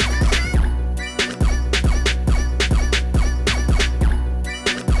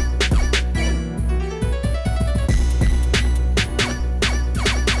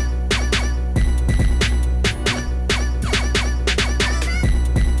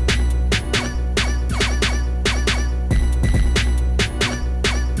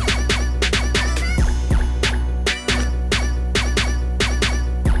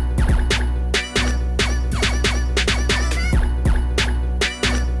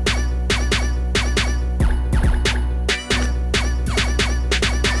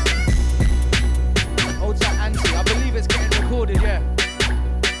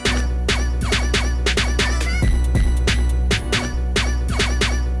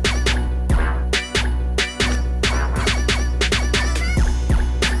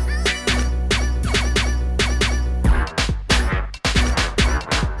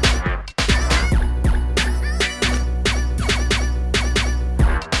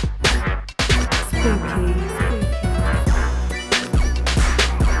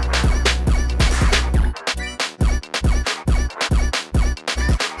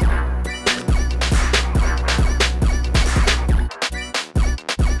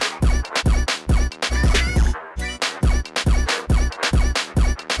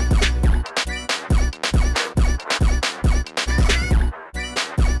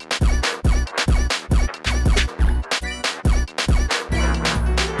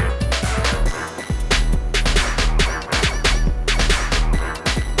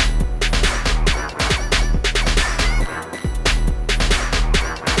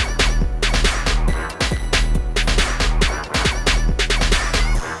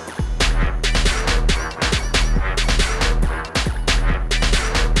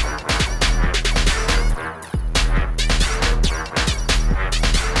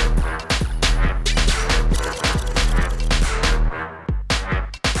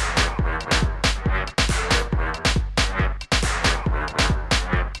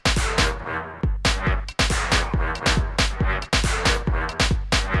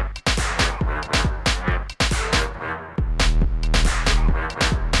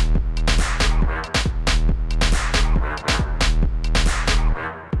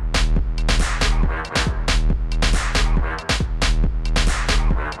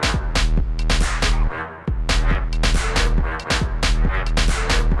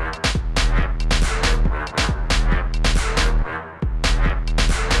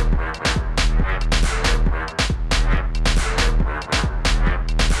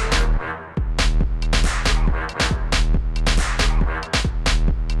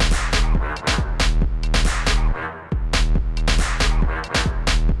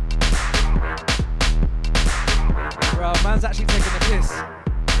 Man's actually taking the piss.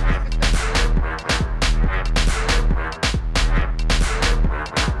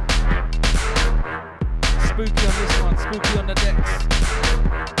 Spooky on this one, spooky on the decks.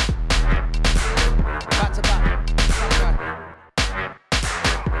 Back to back.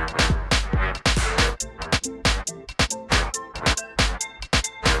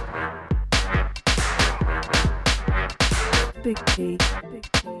 Big P. Big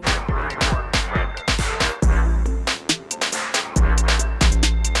P.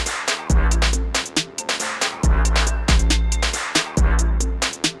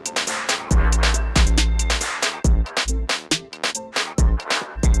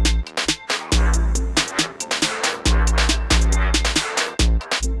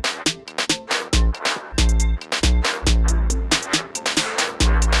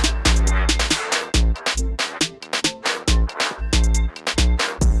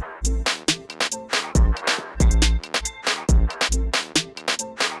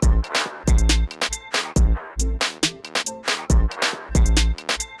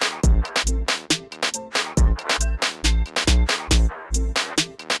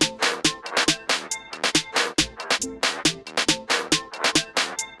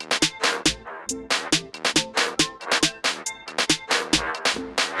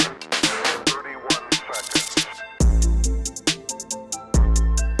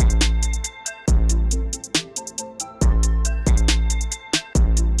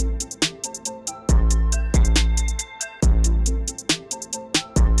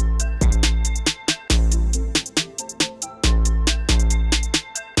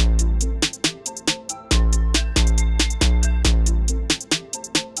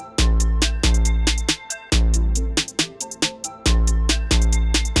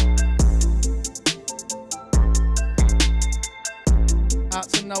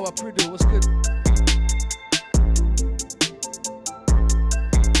 Noah Prudu, what's good?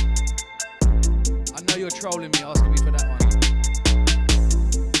 I know you're trolling me, asking me for that one.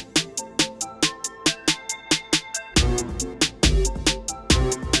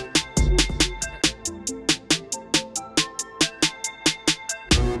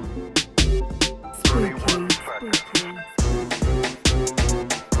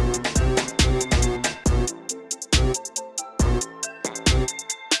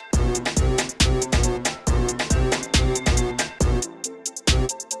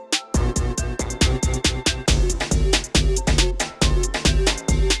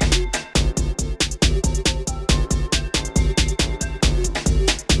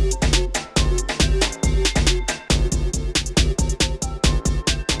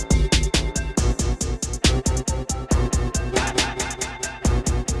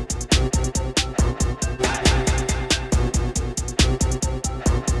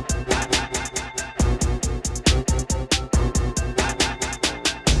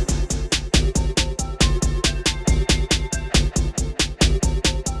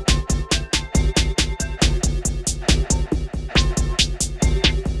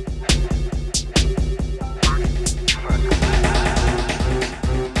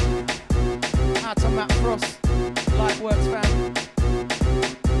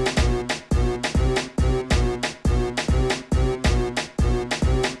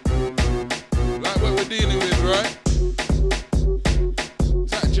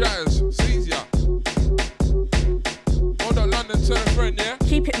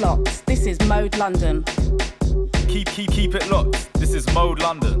 London. Keep it locked. This is Mode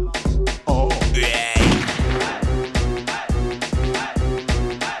London. Oh. Yeah.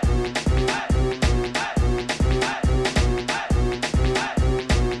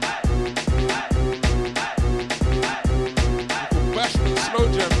 Bashman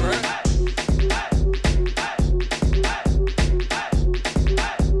slow jam, right?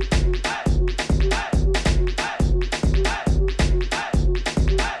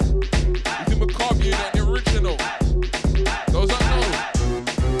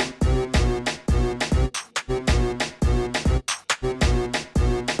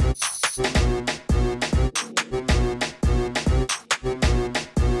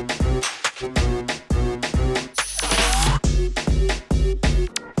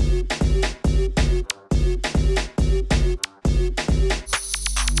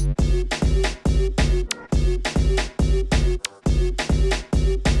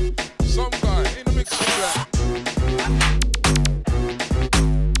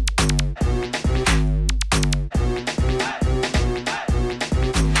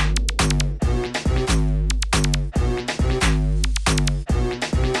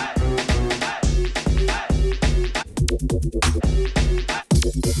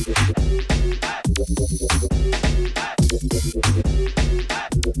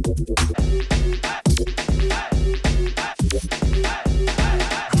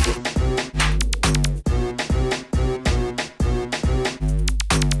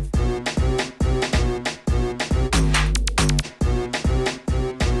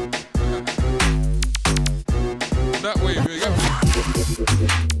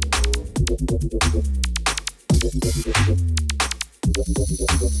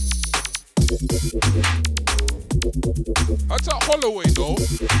 That's at Holloway though.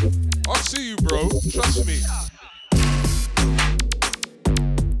 I'll see you, bro. Trust me.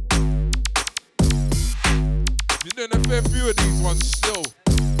 You're doing a fair few of these ones still.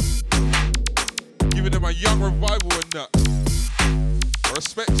 Giving them a young revival and that. I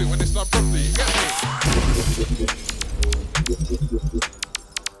respect it when it's done properly, you get me?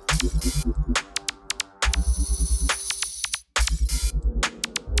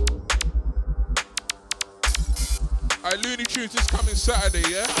 Alright, Looney Tunes this coming Saturday,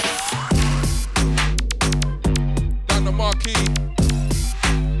 yeah? Down the marquee.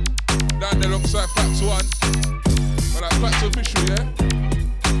 Down there alongside Facts One. But that Facts official, yeah?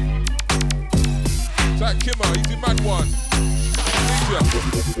 It's like Kimmer, he's the mad one.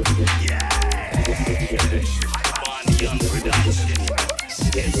 Yeah!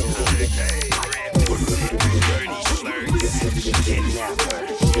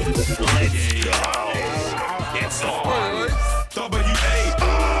 It's on. W.A.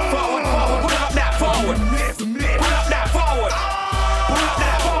 Forward, forward, pull up that forward. Pull up that forward. Pull up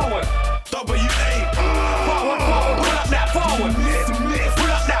that forward. W.A. Forward, forward, pull up that forward.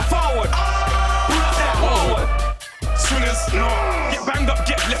 Pull up that forward. Pull up that forward. Swingers, no. Get banged up,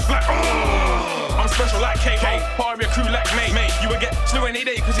 get left like, I'm special like KK. Part of your crew like mate. You will get slew any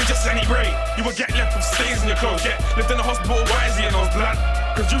day, cause you're just any brain. You will get left with stains in your clothes, get left in the hospital, why is he in those blood?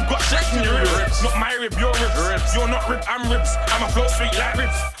 Cause you've got shapes in your ribs. Not my rib, your ribs. You're not rib, I'm ribs. I'm a flow straight like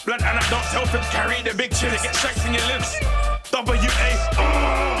ribs. Blood and I don't tell fibs, carry the big chili, get shanks in your lips. WA,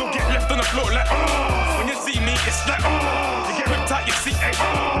 you'll get left on the floor like when you see me, it's like you get ripped out, you see,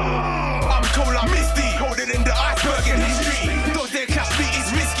 I'm cold like Misty, colder than the iceberg in history. Don't dare catch me,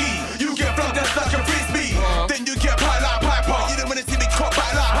 it's risky. You get flooded like a frisbee, then you get pie like Piper. You don't wanna see me caught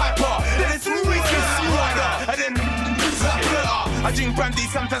back like Hyper. Then it's Louis Rider, and then I drink brandy,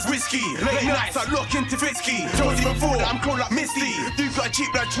 sometimes whiskey. Late nights I look into Frisky. Told you before that I'm cold like Misty. You got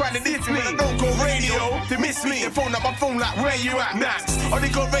cheap blood trying to diss me. When I don't go radio, they miss me. They phone up my phone like, where you at, Max? Or they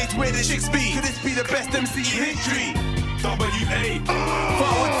got raised where the chicks be. Could this be the best MC in history? WA.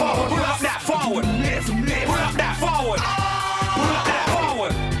 Forward, forward, pull up that forward. Pull up that forward. Pull up that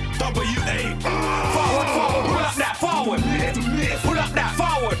forward. WA. Forward, forward, pull up that forward. Pull up that forward. Pull up that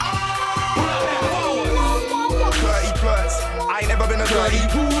forward. 30 plus, I ain't never been a dirty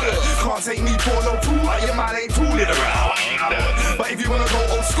pooler. Can't take me for no fool, your man ain't fooling around. But if you wanna go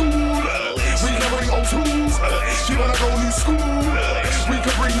old school, we can bring old tools. You wanna go new school, we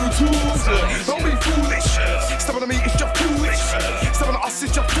can bring new tools. Don't be foolish, some of the meat is just foolish. Some of the us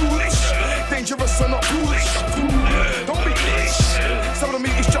is just foolish. Dangerous or not foolish. Don't be foolish, some of the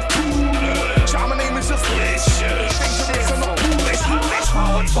meat is just cool. Shout my name is just foolish. Dangerous or not foolish.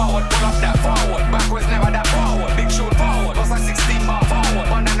 Forward, forward, pull up that forward. Backwards never that forward. Big shoot forward, was like 16 bar forward.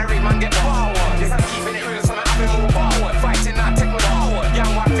 One down the ring, man get forward. Yes, I'm keeping it real, so I'm happy move forward. Fighting now, take me forward.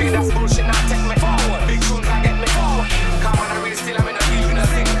 Young one thing, that's bullshit, now take me forward. Big tunes, now get me forward. Come on, I really still, I'm in a leave in a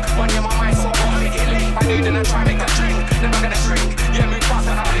thing. One year my mind so hot, make it link. I need and I try make that drink. Never gonna shrink. Yeah, move fast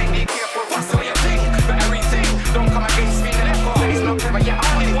and I blink. Be careful, what's all you think? But everything, don't come against me, never. It's not clever, yeah, I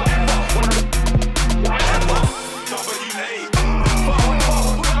only whatever.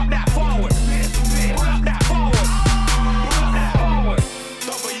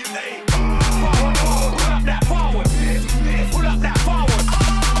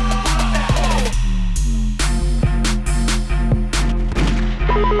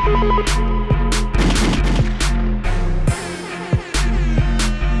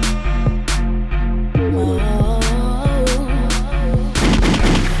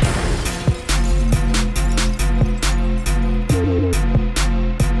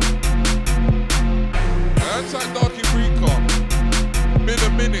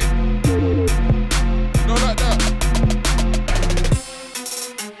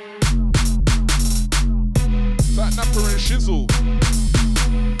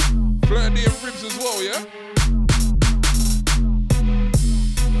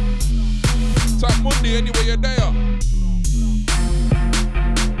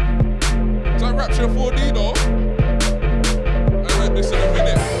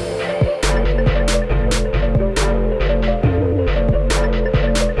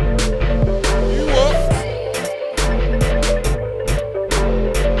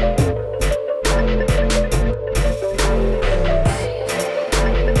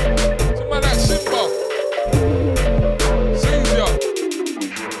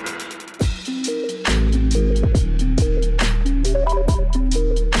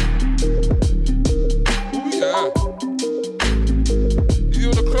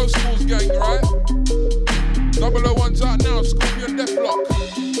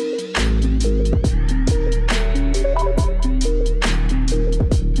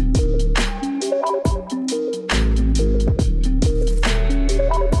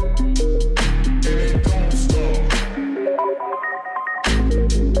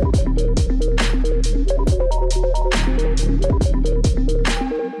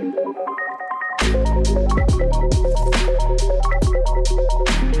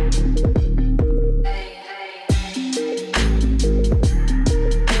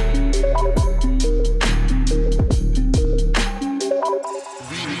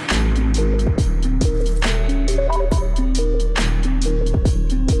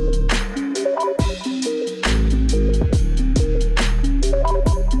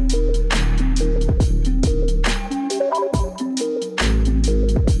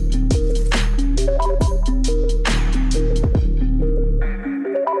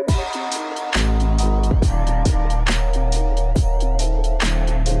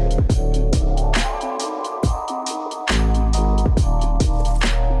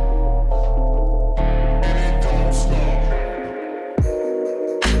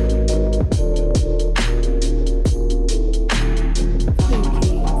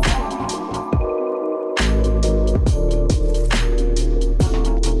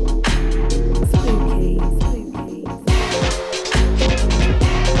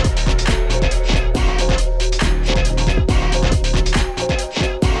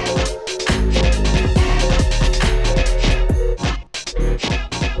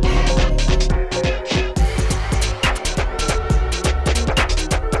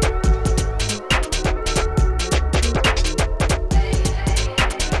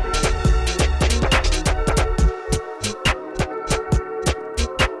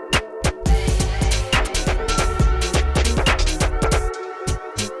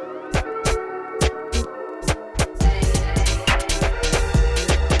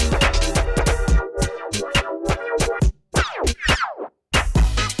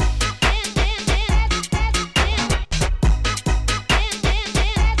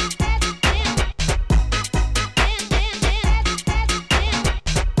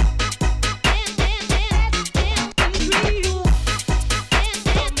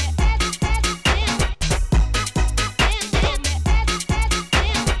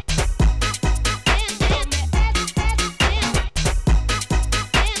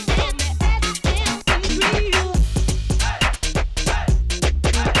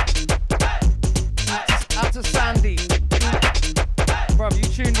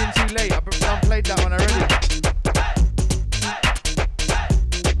 tuned in too late. I've played that one already.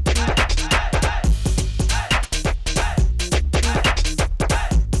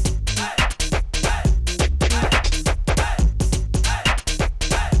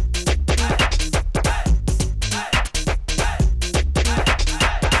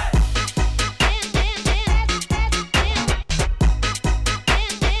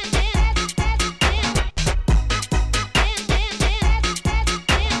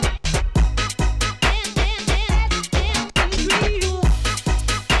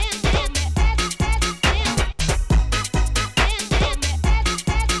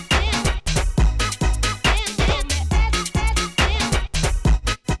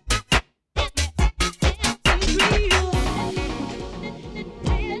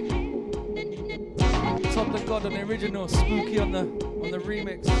 Original Spooky on the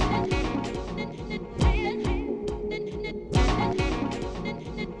remix.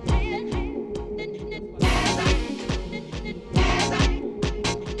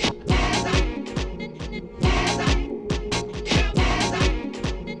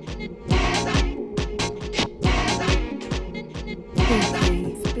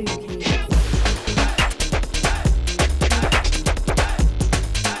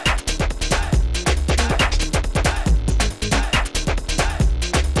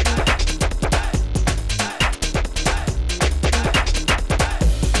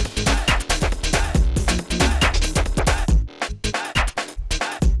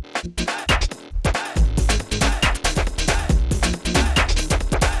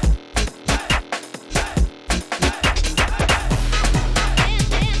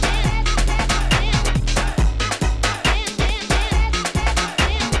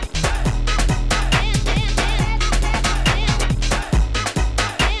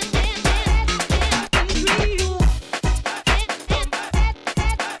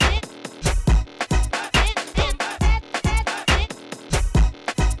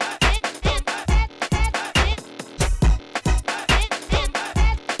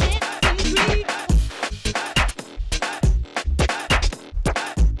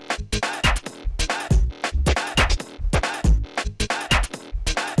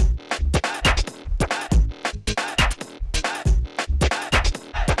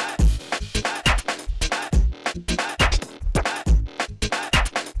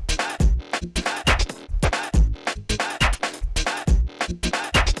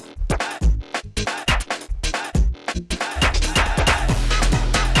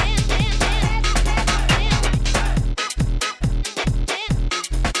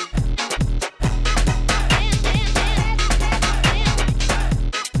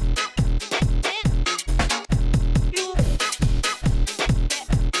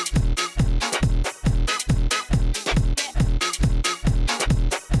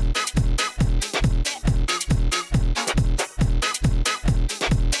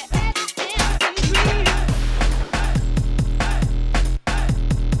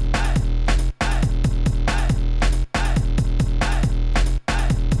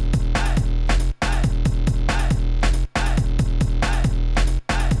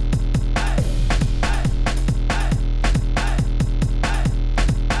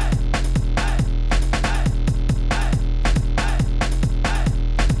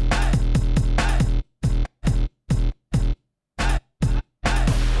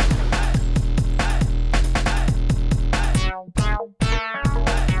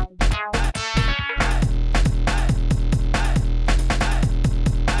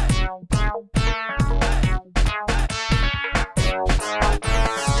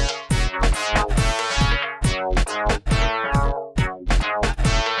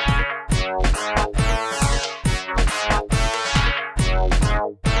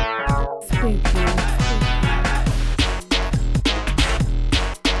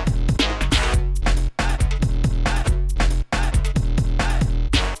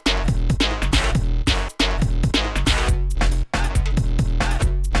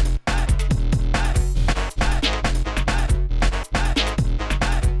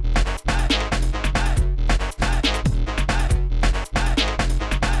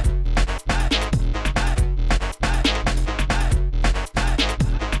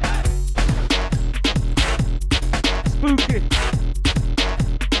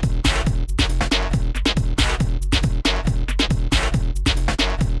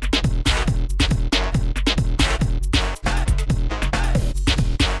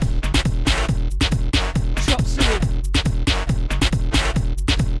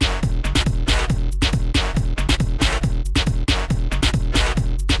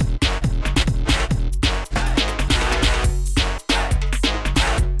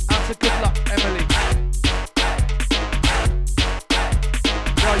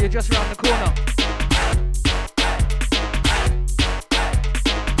 just round the corner.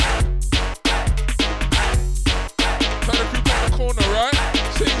 Trying to creep on the corner, right?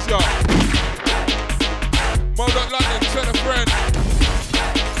 Caesar. Mode up London, tell a friend.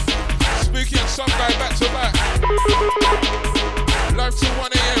 Spooky and some guy back to back. Live till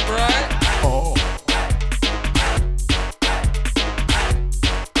 1 a.m., right? Oh.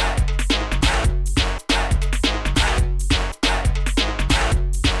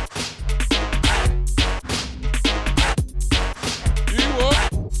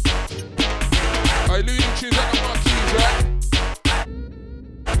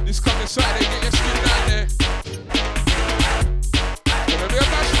 Saturday, get your skin down there. Gonna be a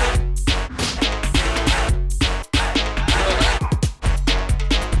bashment.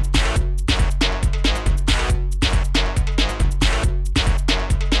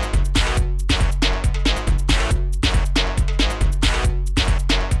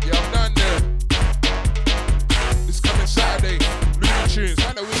 Yeah, I'm down there. This coming Saturday, Looney Tunes,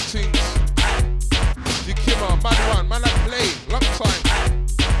 Halloween things. The Kimmer, man one, man like play, long time.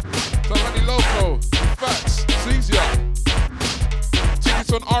 Somebody loco, facts, it's easier.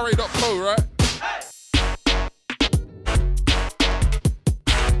 Tickets on ra.co, right?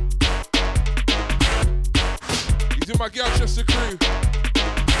 He's in my Galchester crew.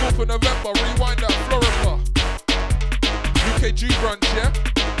 4th of November, rewind that, Florida. UKG brunch, yeah?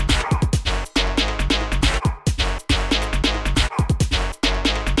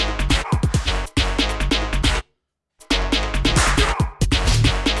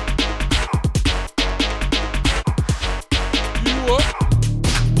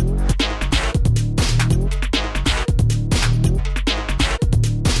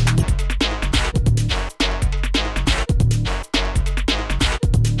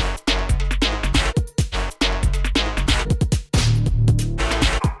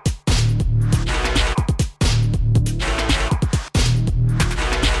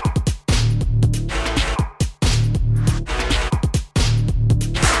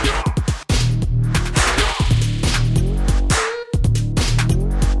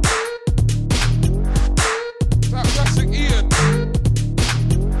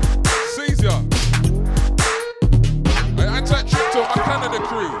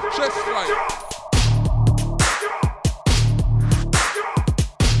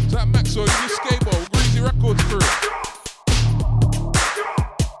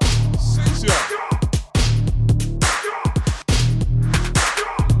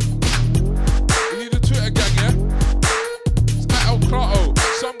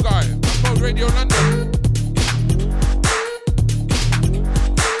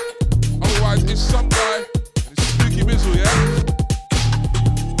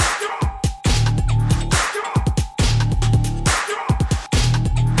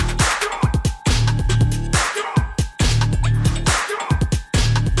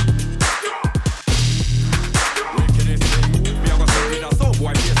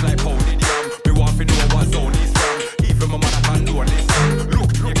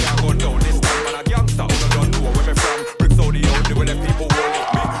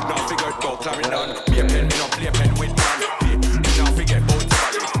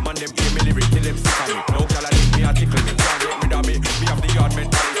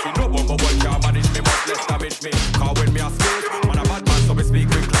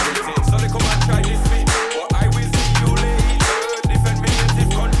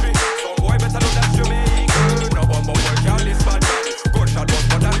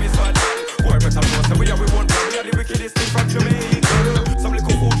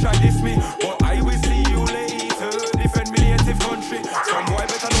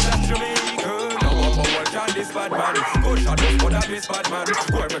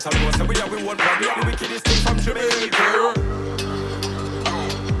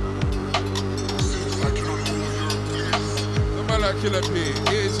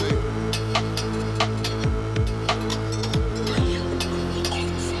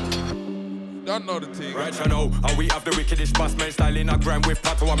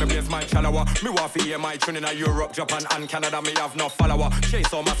 In Europe, Japan and Canada, me have no follower.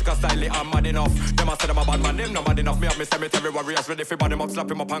 Chase or massacre style, I'm mad enough. Them I said I'm a bad man, them not mad enough. Me have me cemetery warriors ready for body him up, slap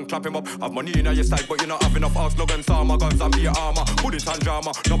him up and clap him up. Have money in your side, but you not have enough arms, slogans, armor, guns and be armor. Put it on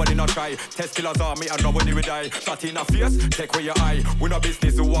drama, nobody not try. Test killers army and nobody will die. Shot in a face, take away your eye. We no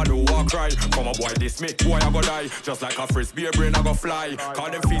business, who want to walk right. Come on boy, this me, boy I go die. Just like a frisbee, brain I go fly. Call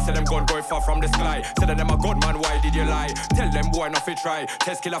them feet, say them gun going far from the sky. Said them a gunman, why did you lie? Tell them boy not fi try.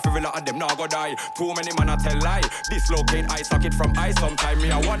 Test killer fi real and them now go die. Too many man a tell lie. Dislocate eye socket from eye. Sometime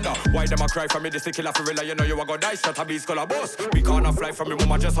me I wonder why them a cry for me. This killer fi real, you know you a go die. Shut up, these color boss. We can't fly from me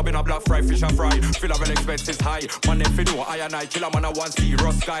mama just up in a black fry, fish and fry. Feel a real expenses high. Man them fi know I and I kill a man a one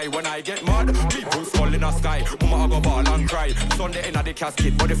zero sky. When I get mad, people skull in the sky. Mama a go ball and cry. Sunday in the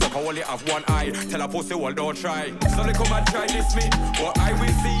casket, but the fuck I only have one eye. Tell a pussy well don't try. So they come and try this me, but I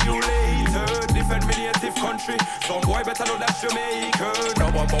will see you later. Defend me native country. Some boy better know that Jamaica. No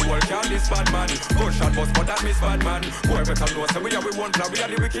one but world can this bad man. Gunshot bust but that miss bad man. Boy better know so we are we one plan. We are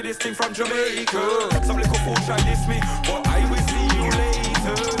the wickedest thing from Jamaica. Some little fool try this me, but I will see you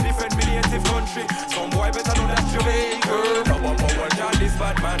later. Defend me native country. Some boy better know that Jamaica. No one but world can this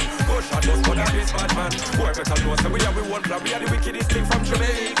bad man. Gunshot bust but that miss bad man. Boy better know so we are we one plan. We are the wickedest thing from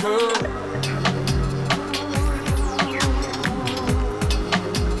Jamaica.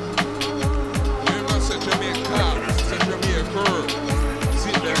 Jamaica, sit Jamaica,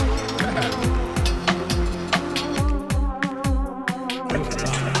 sit there.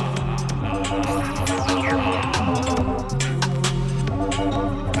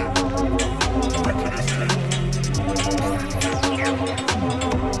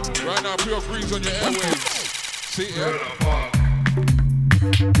 Right now, pure greens on your airwaves. See ya.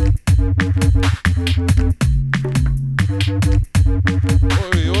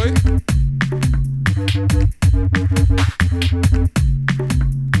 Oi, oi.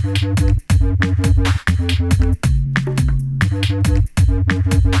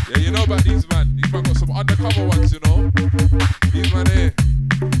 Yeah, you know about these man. These man got some undercover ones, you know. These man here.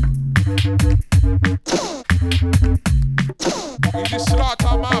 You just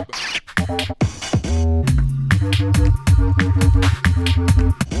slaughter mob.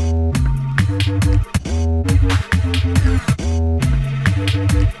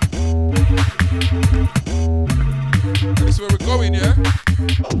 And this is where we're going, yeah?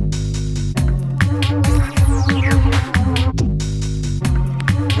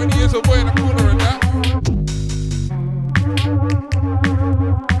 20 years of boy in the corner and that.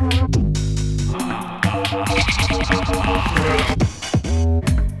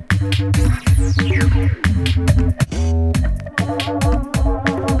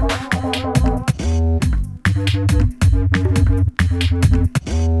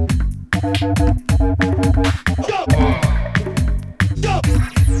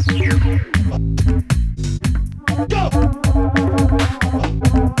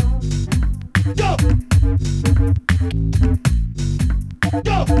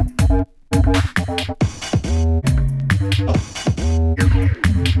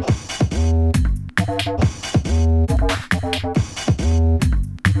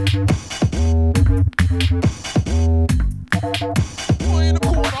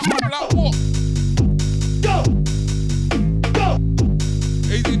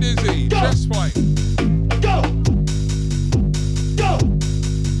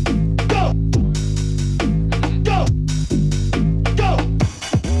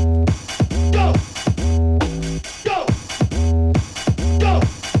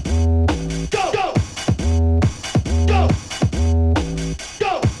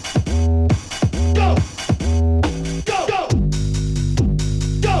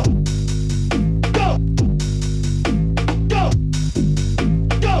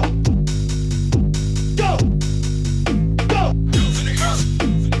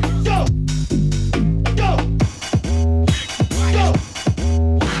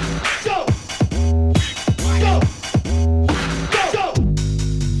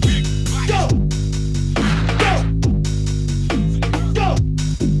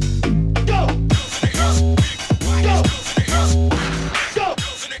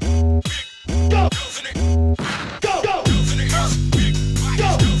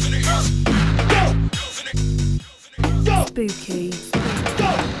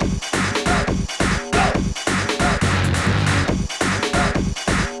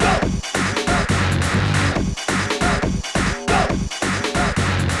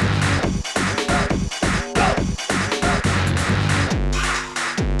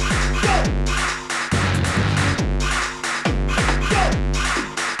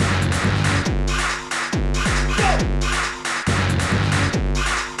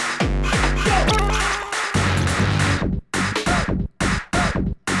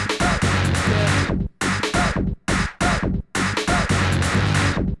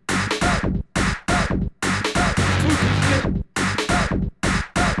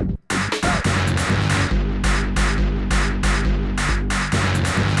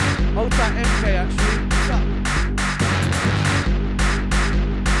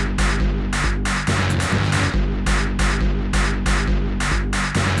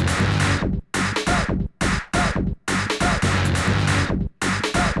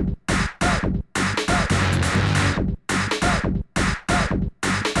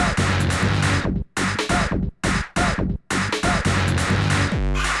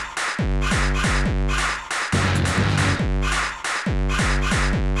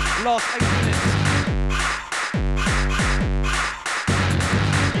 Last 8 minutes.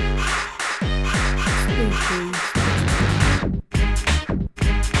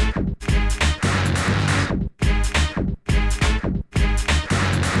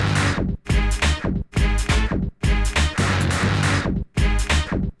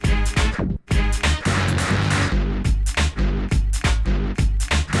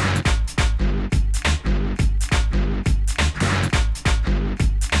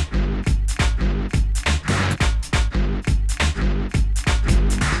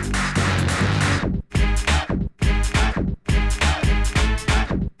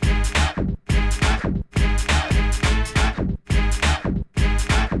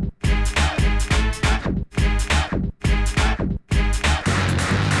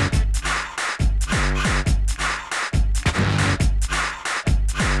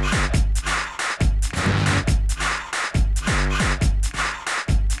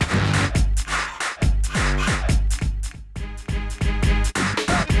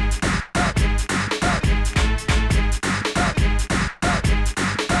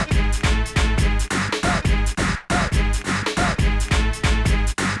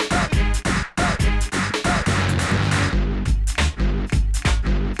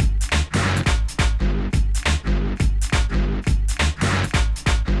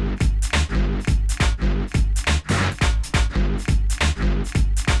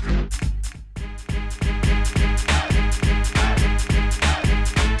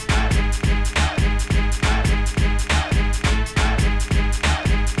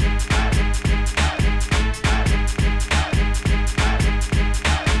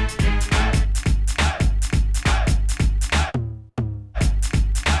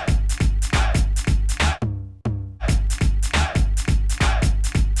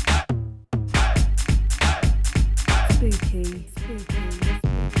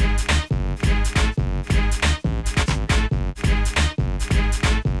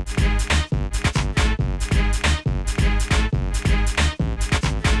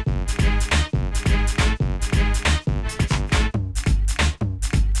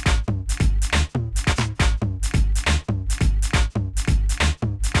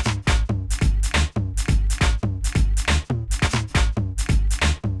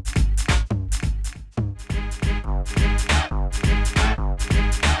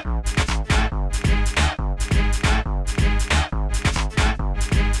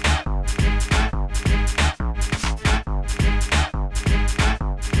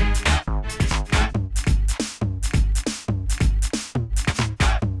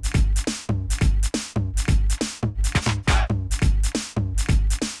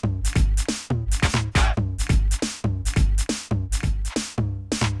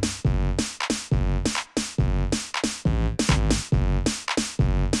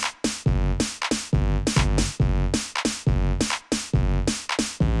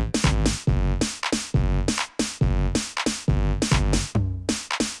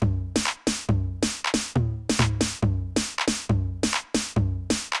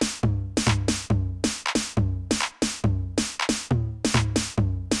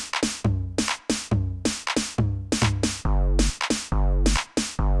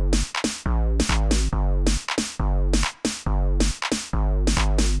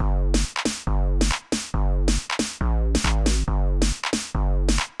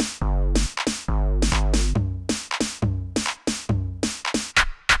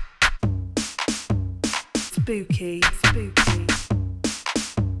 Spooky. Spooky.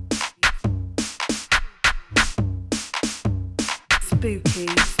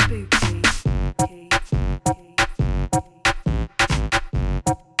 Spooky.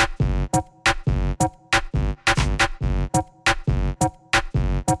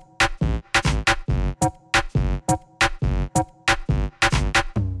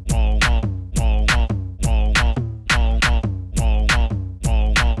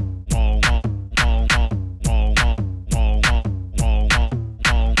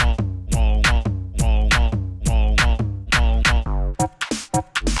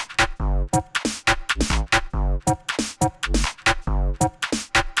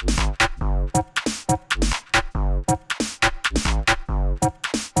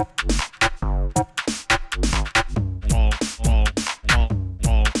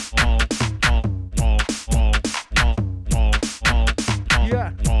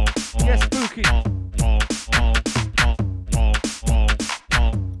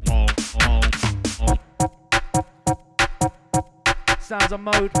 Sounds on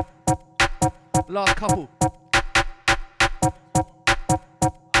mode. Last couple.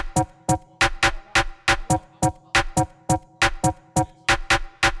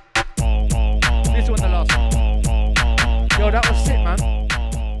 Yo, that was sick, man.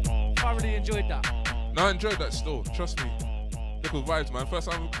 I really enjoyed that. No, I enjoyed that still. Trust me. Little vibes, man. First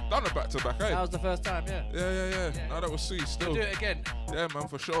time we've done a back-to-back, eh? That was the first time, yeah. Yeah. No, that was sweet still. We'll do it again. Yeah, man,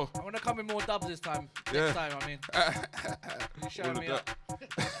 for sure. I want to come in more dubs this time. Yeah. Next time, I mean. You showing me up.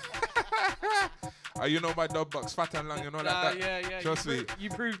 You know my dub box, fat and long, you know like that. Yeah. Trust me. You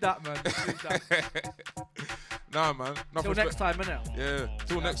proved that, man. You proved that. Nah, man. Till next time, innit? Yeah.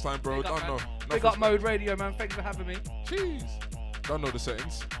 Till next time, bro. Don't know. Big up Mode Radio, man. Thanks for having me. Jeez. Don't know the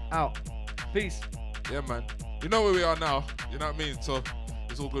settings. Out. Peace. Yeah, man. You know where we are now. You know what I mean? So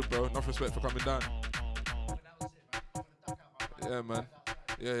it's all good, bro. Enough respect for coming down. Yeah, man.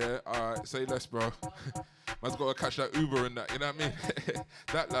 Yeah. All right. Say less, bro. Man's got to catch that Uber and that. You know what I mean?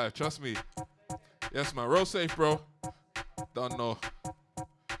 That life. Trust me. Yes, man. Roll safe, bro. Don't know.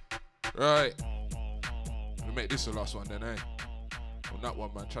 Right. We'll make this the last one then, eh? On that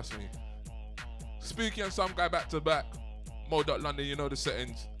one, man. Trust me. Spooky and Some Guy back to back. Mo.London, you know the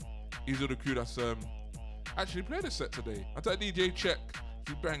settings. These are the crew that's actually played a set today. I tell DJ Check,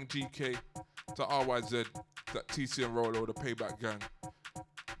 you bang GK, to RYZ, that TC and Rollo, the Payback Gang.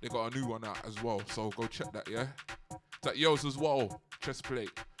 They got a new one out as well, so go check that, yeah? That Yo's as well, chest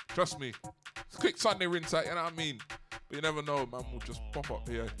plate. Trust me, it's quick Sunday rinse out, you know what I mean? But you never know, man, we'll just pop up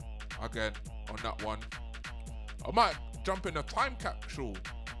here again on that one. I might jump in a time capsule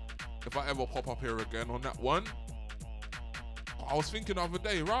if I ever pop up here again on that one. I was thinking the other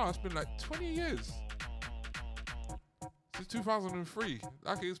day, right, it's been like 20 years. Since 2003.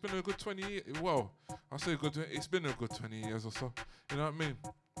 Like, it's been a good 20 years. Well, I say it's been a good 20 years or so. You know what I mean?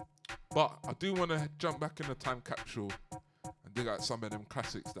 But I do want to jump back in the time capsule and dig out some of them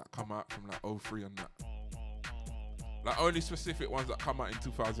classics that come out from like 03 and that. Like, only specific ones that come out in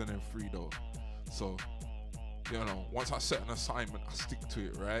 2003 though. So, you know, once I set an assignment, I stick to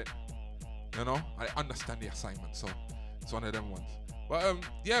it, right? You know, I understand the assignment, so it's one of them ones. But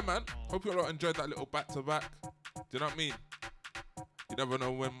yeah, man, hope you all enjoyed that little back-to-back. Do you know what I mean? You never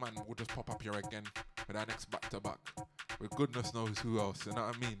know when, man, we'll just pop up here again with our next back-to-back. With goodness knows who else, you know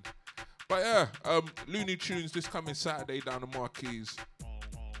what I mean? But yeah, Looney Tunes this coming Saturday down the Marquees.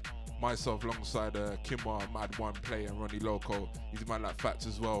 Myself alongside Kimwa, Mad One Play and Ronnie Loco. He's man like Fats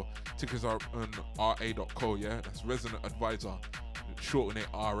as well. Tickets are on ra.co, yeah? That's Resident Advisor. Shorten it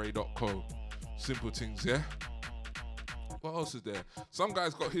ra.co. Simple things, yeah? What else is there? Some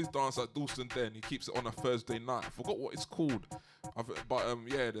guy's got his dance at Dalston Den. He keeps it on a Thursday night. I forgot what it's called. But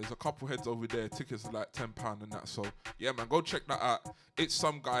yeah, there's a couple heads over there. Tickets are like £10 and that. So yeah, man, go check that out. It's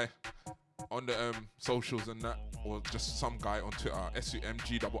Some Guy on the socials and that. Or just Some Guy on Twitter.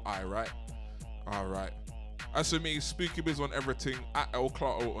 SUMGII, right? Alright. As for me, Spooky Biz on everything. At El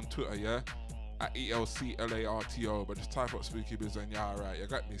Clarto on Twitter, yeah? At ELCLARTO. But just type up Spooky Biz and yeah, alright. You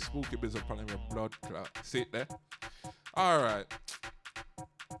got me. Spooky Biz on my blood clot. See it there? Alright.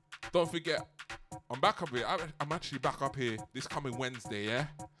 Don't forget, I'm back up here. I'm actually back up here this coming Wednesday, yeah?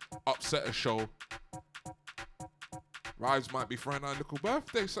 Upsetter show. Rives might be throwing out a little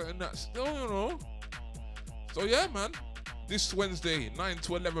birthday, something that still, you know. So yeah, man. This Wednesday, 9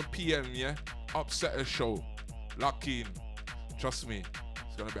 to 11 p.m, yeah? Upsetter show. Lock in. Trust me.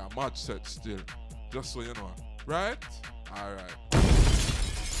 It's gonna be a mad set still. Just so you know. Right? Alright.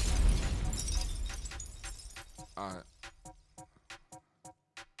 Alright.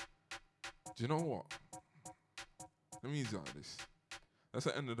 Do you know what? Let me ease out this. That's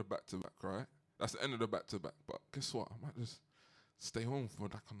the end of the back-to-back, right? That's the end of the back-to-back. But guess what? I might just stay home for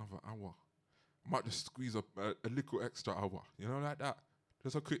like another hour. I might just squeeze up a little extra hour. You know, like that.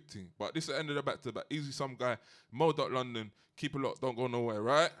 Just a quick thing. But this is the end of the back-to-back. Easy Some Guy. Mo.London. Keep it locked. Don't go nowhere,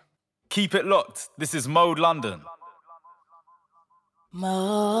 right? Keep it locked. This is Mode London.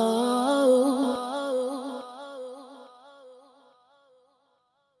 Mo.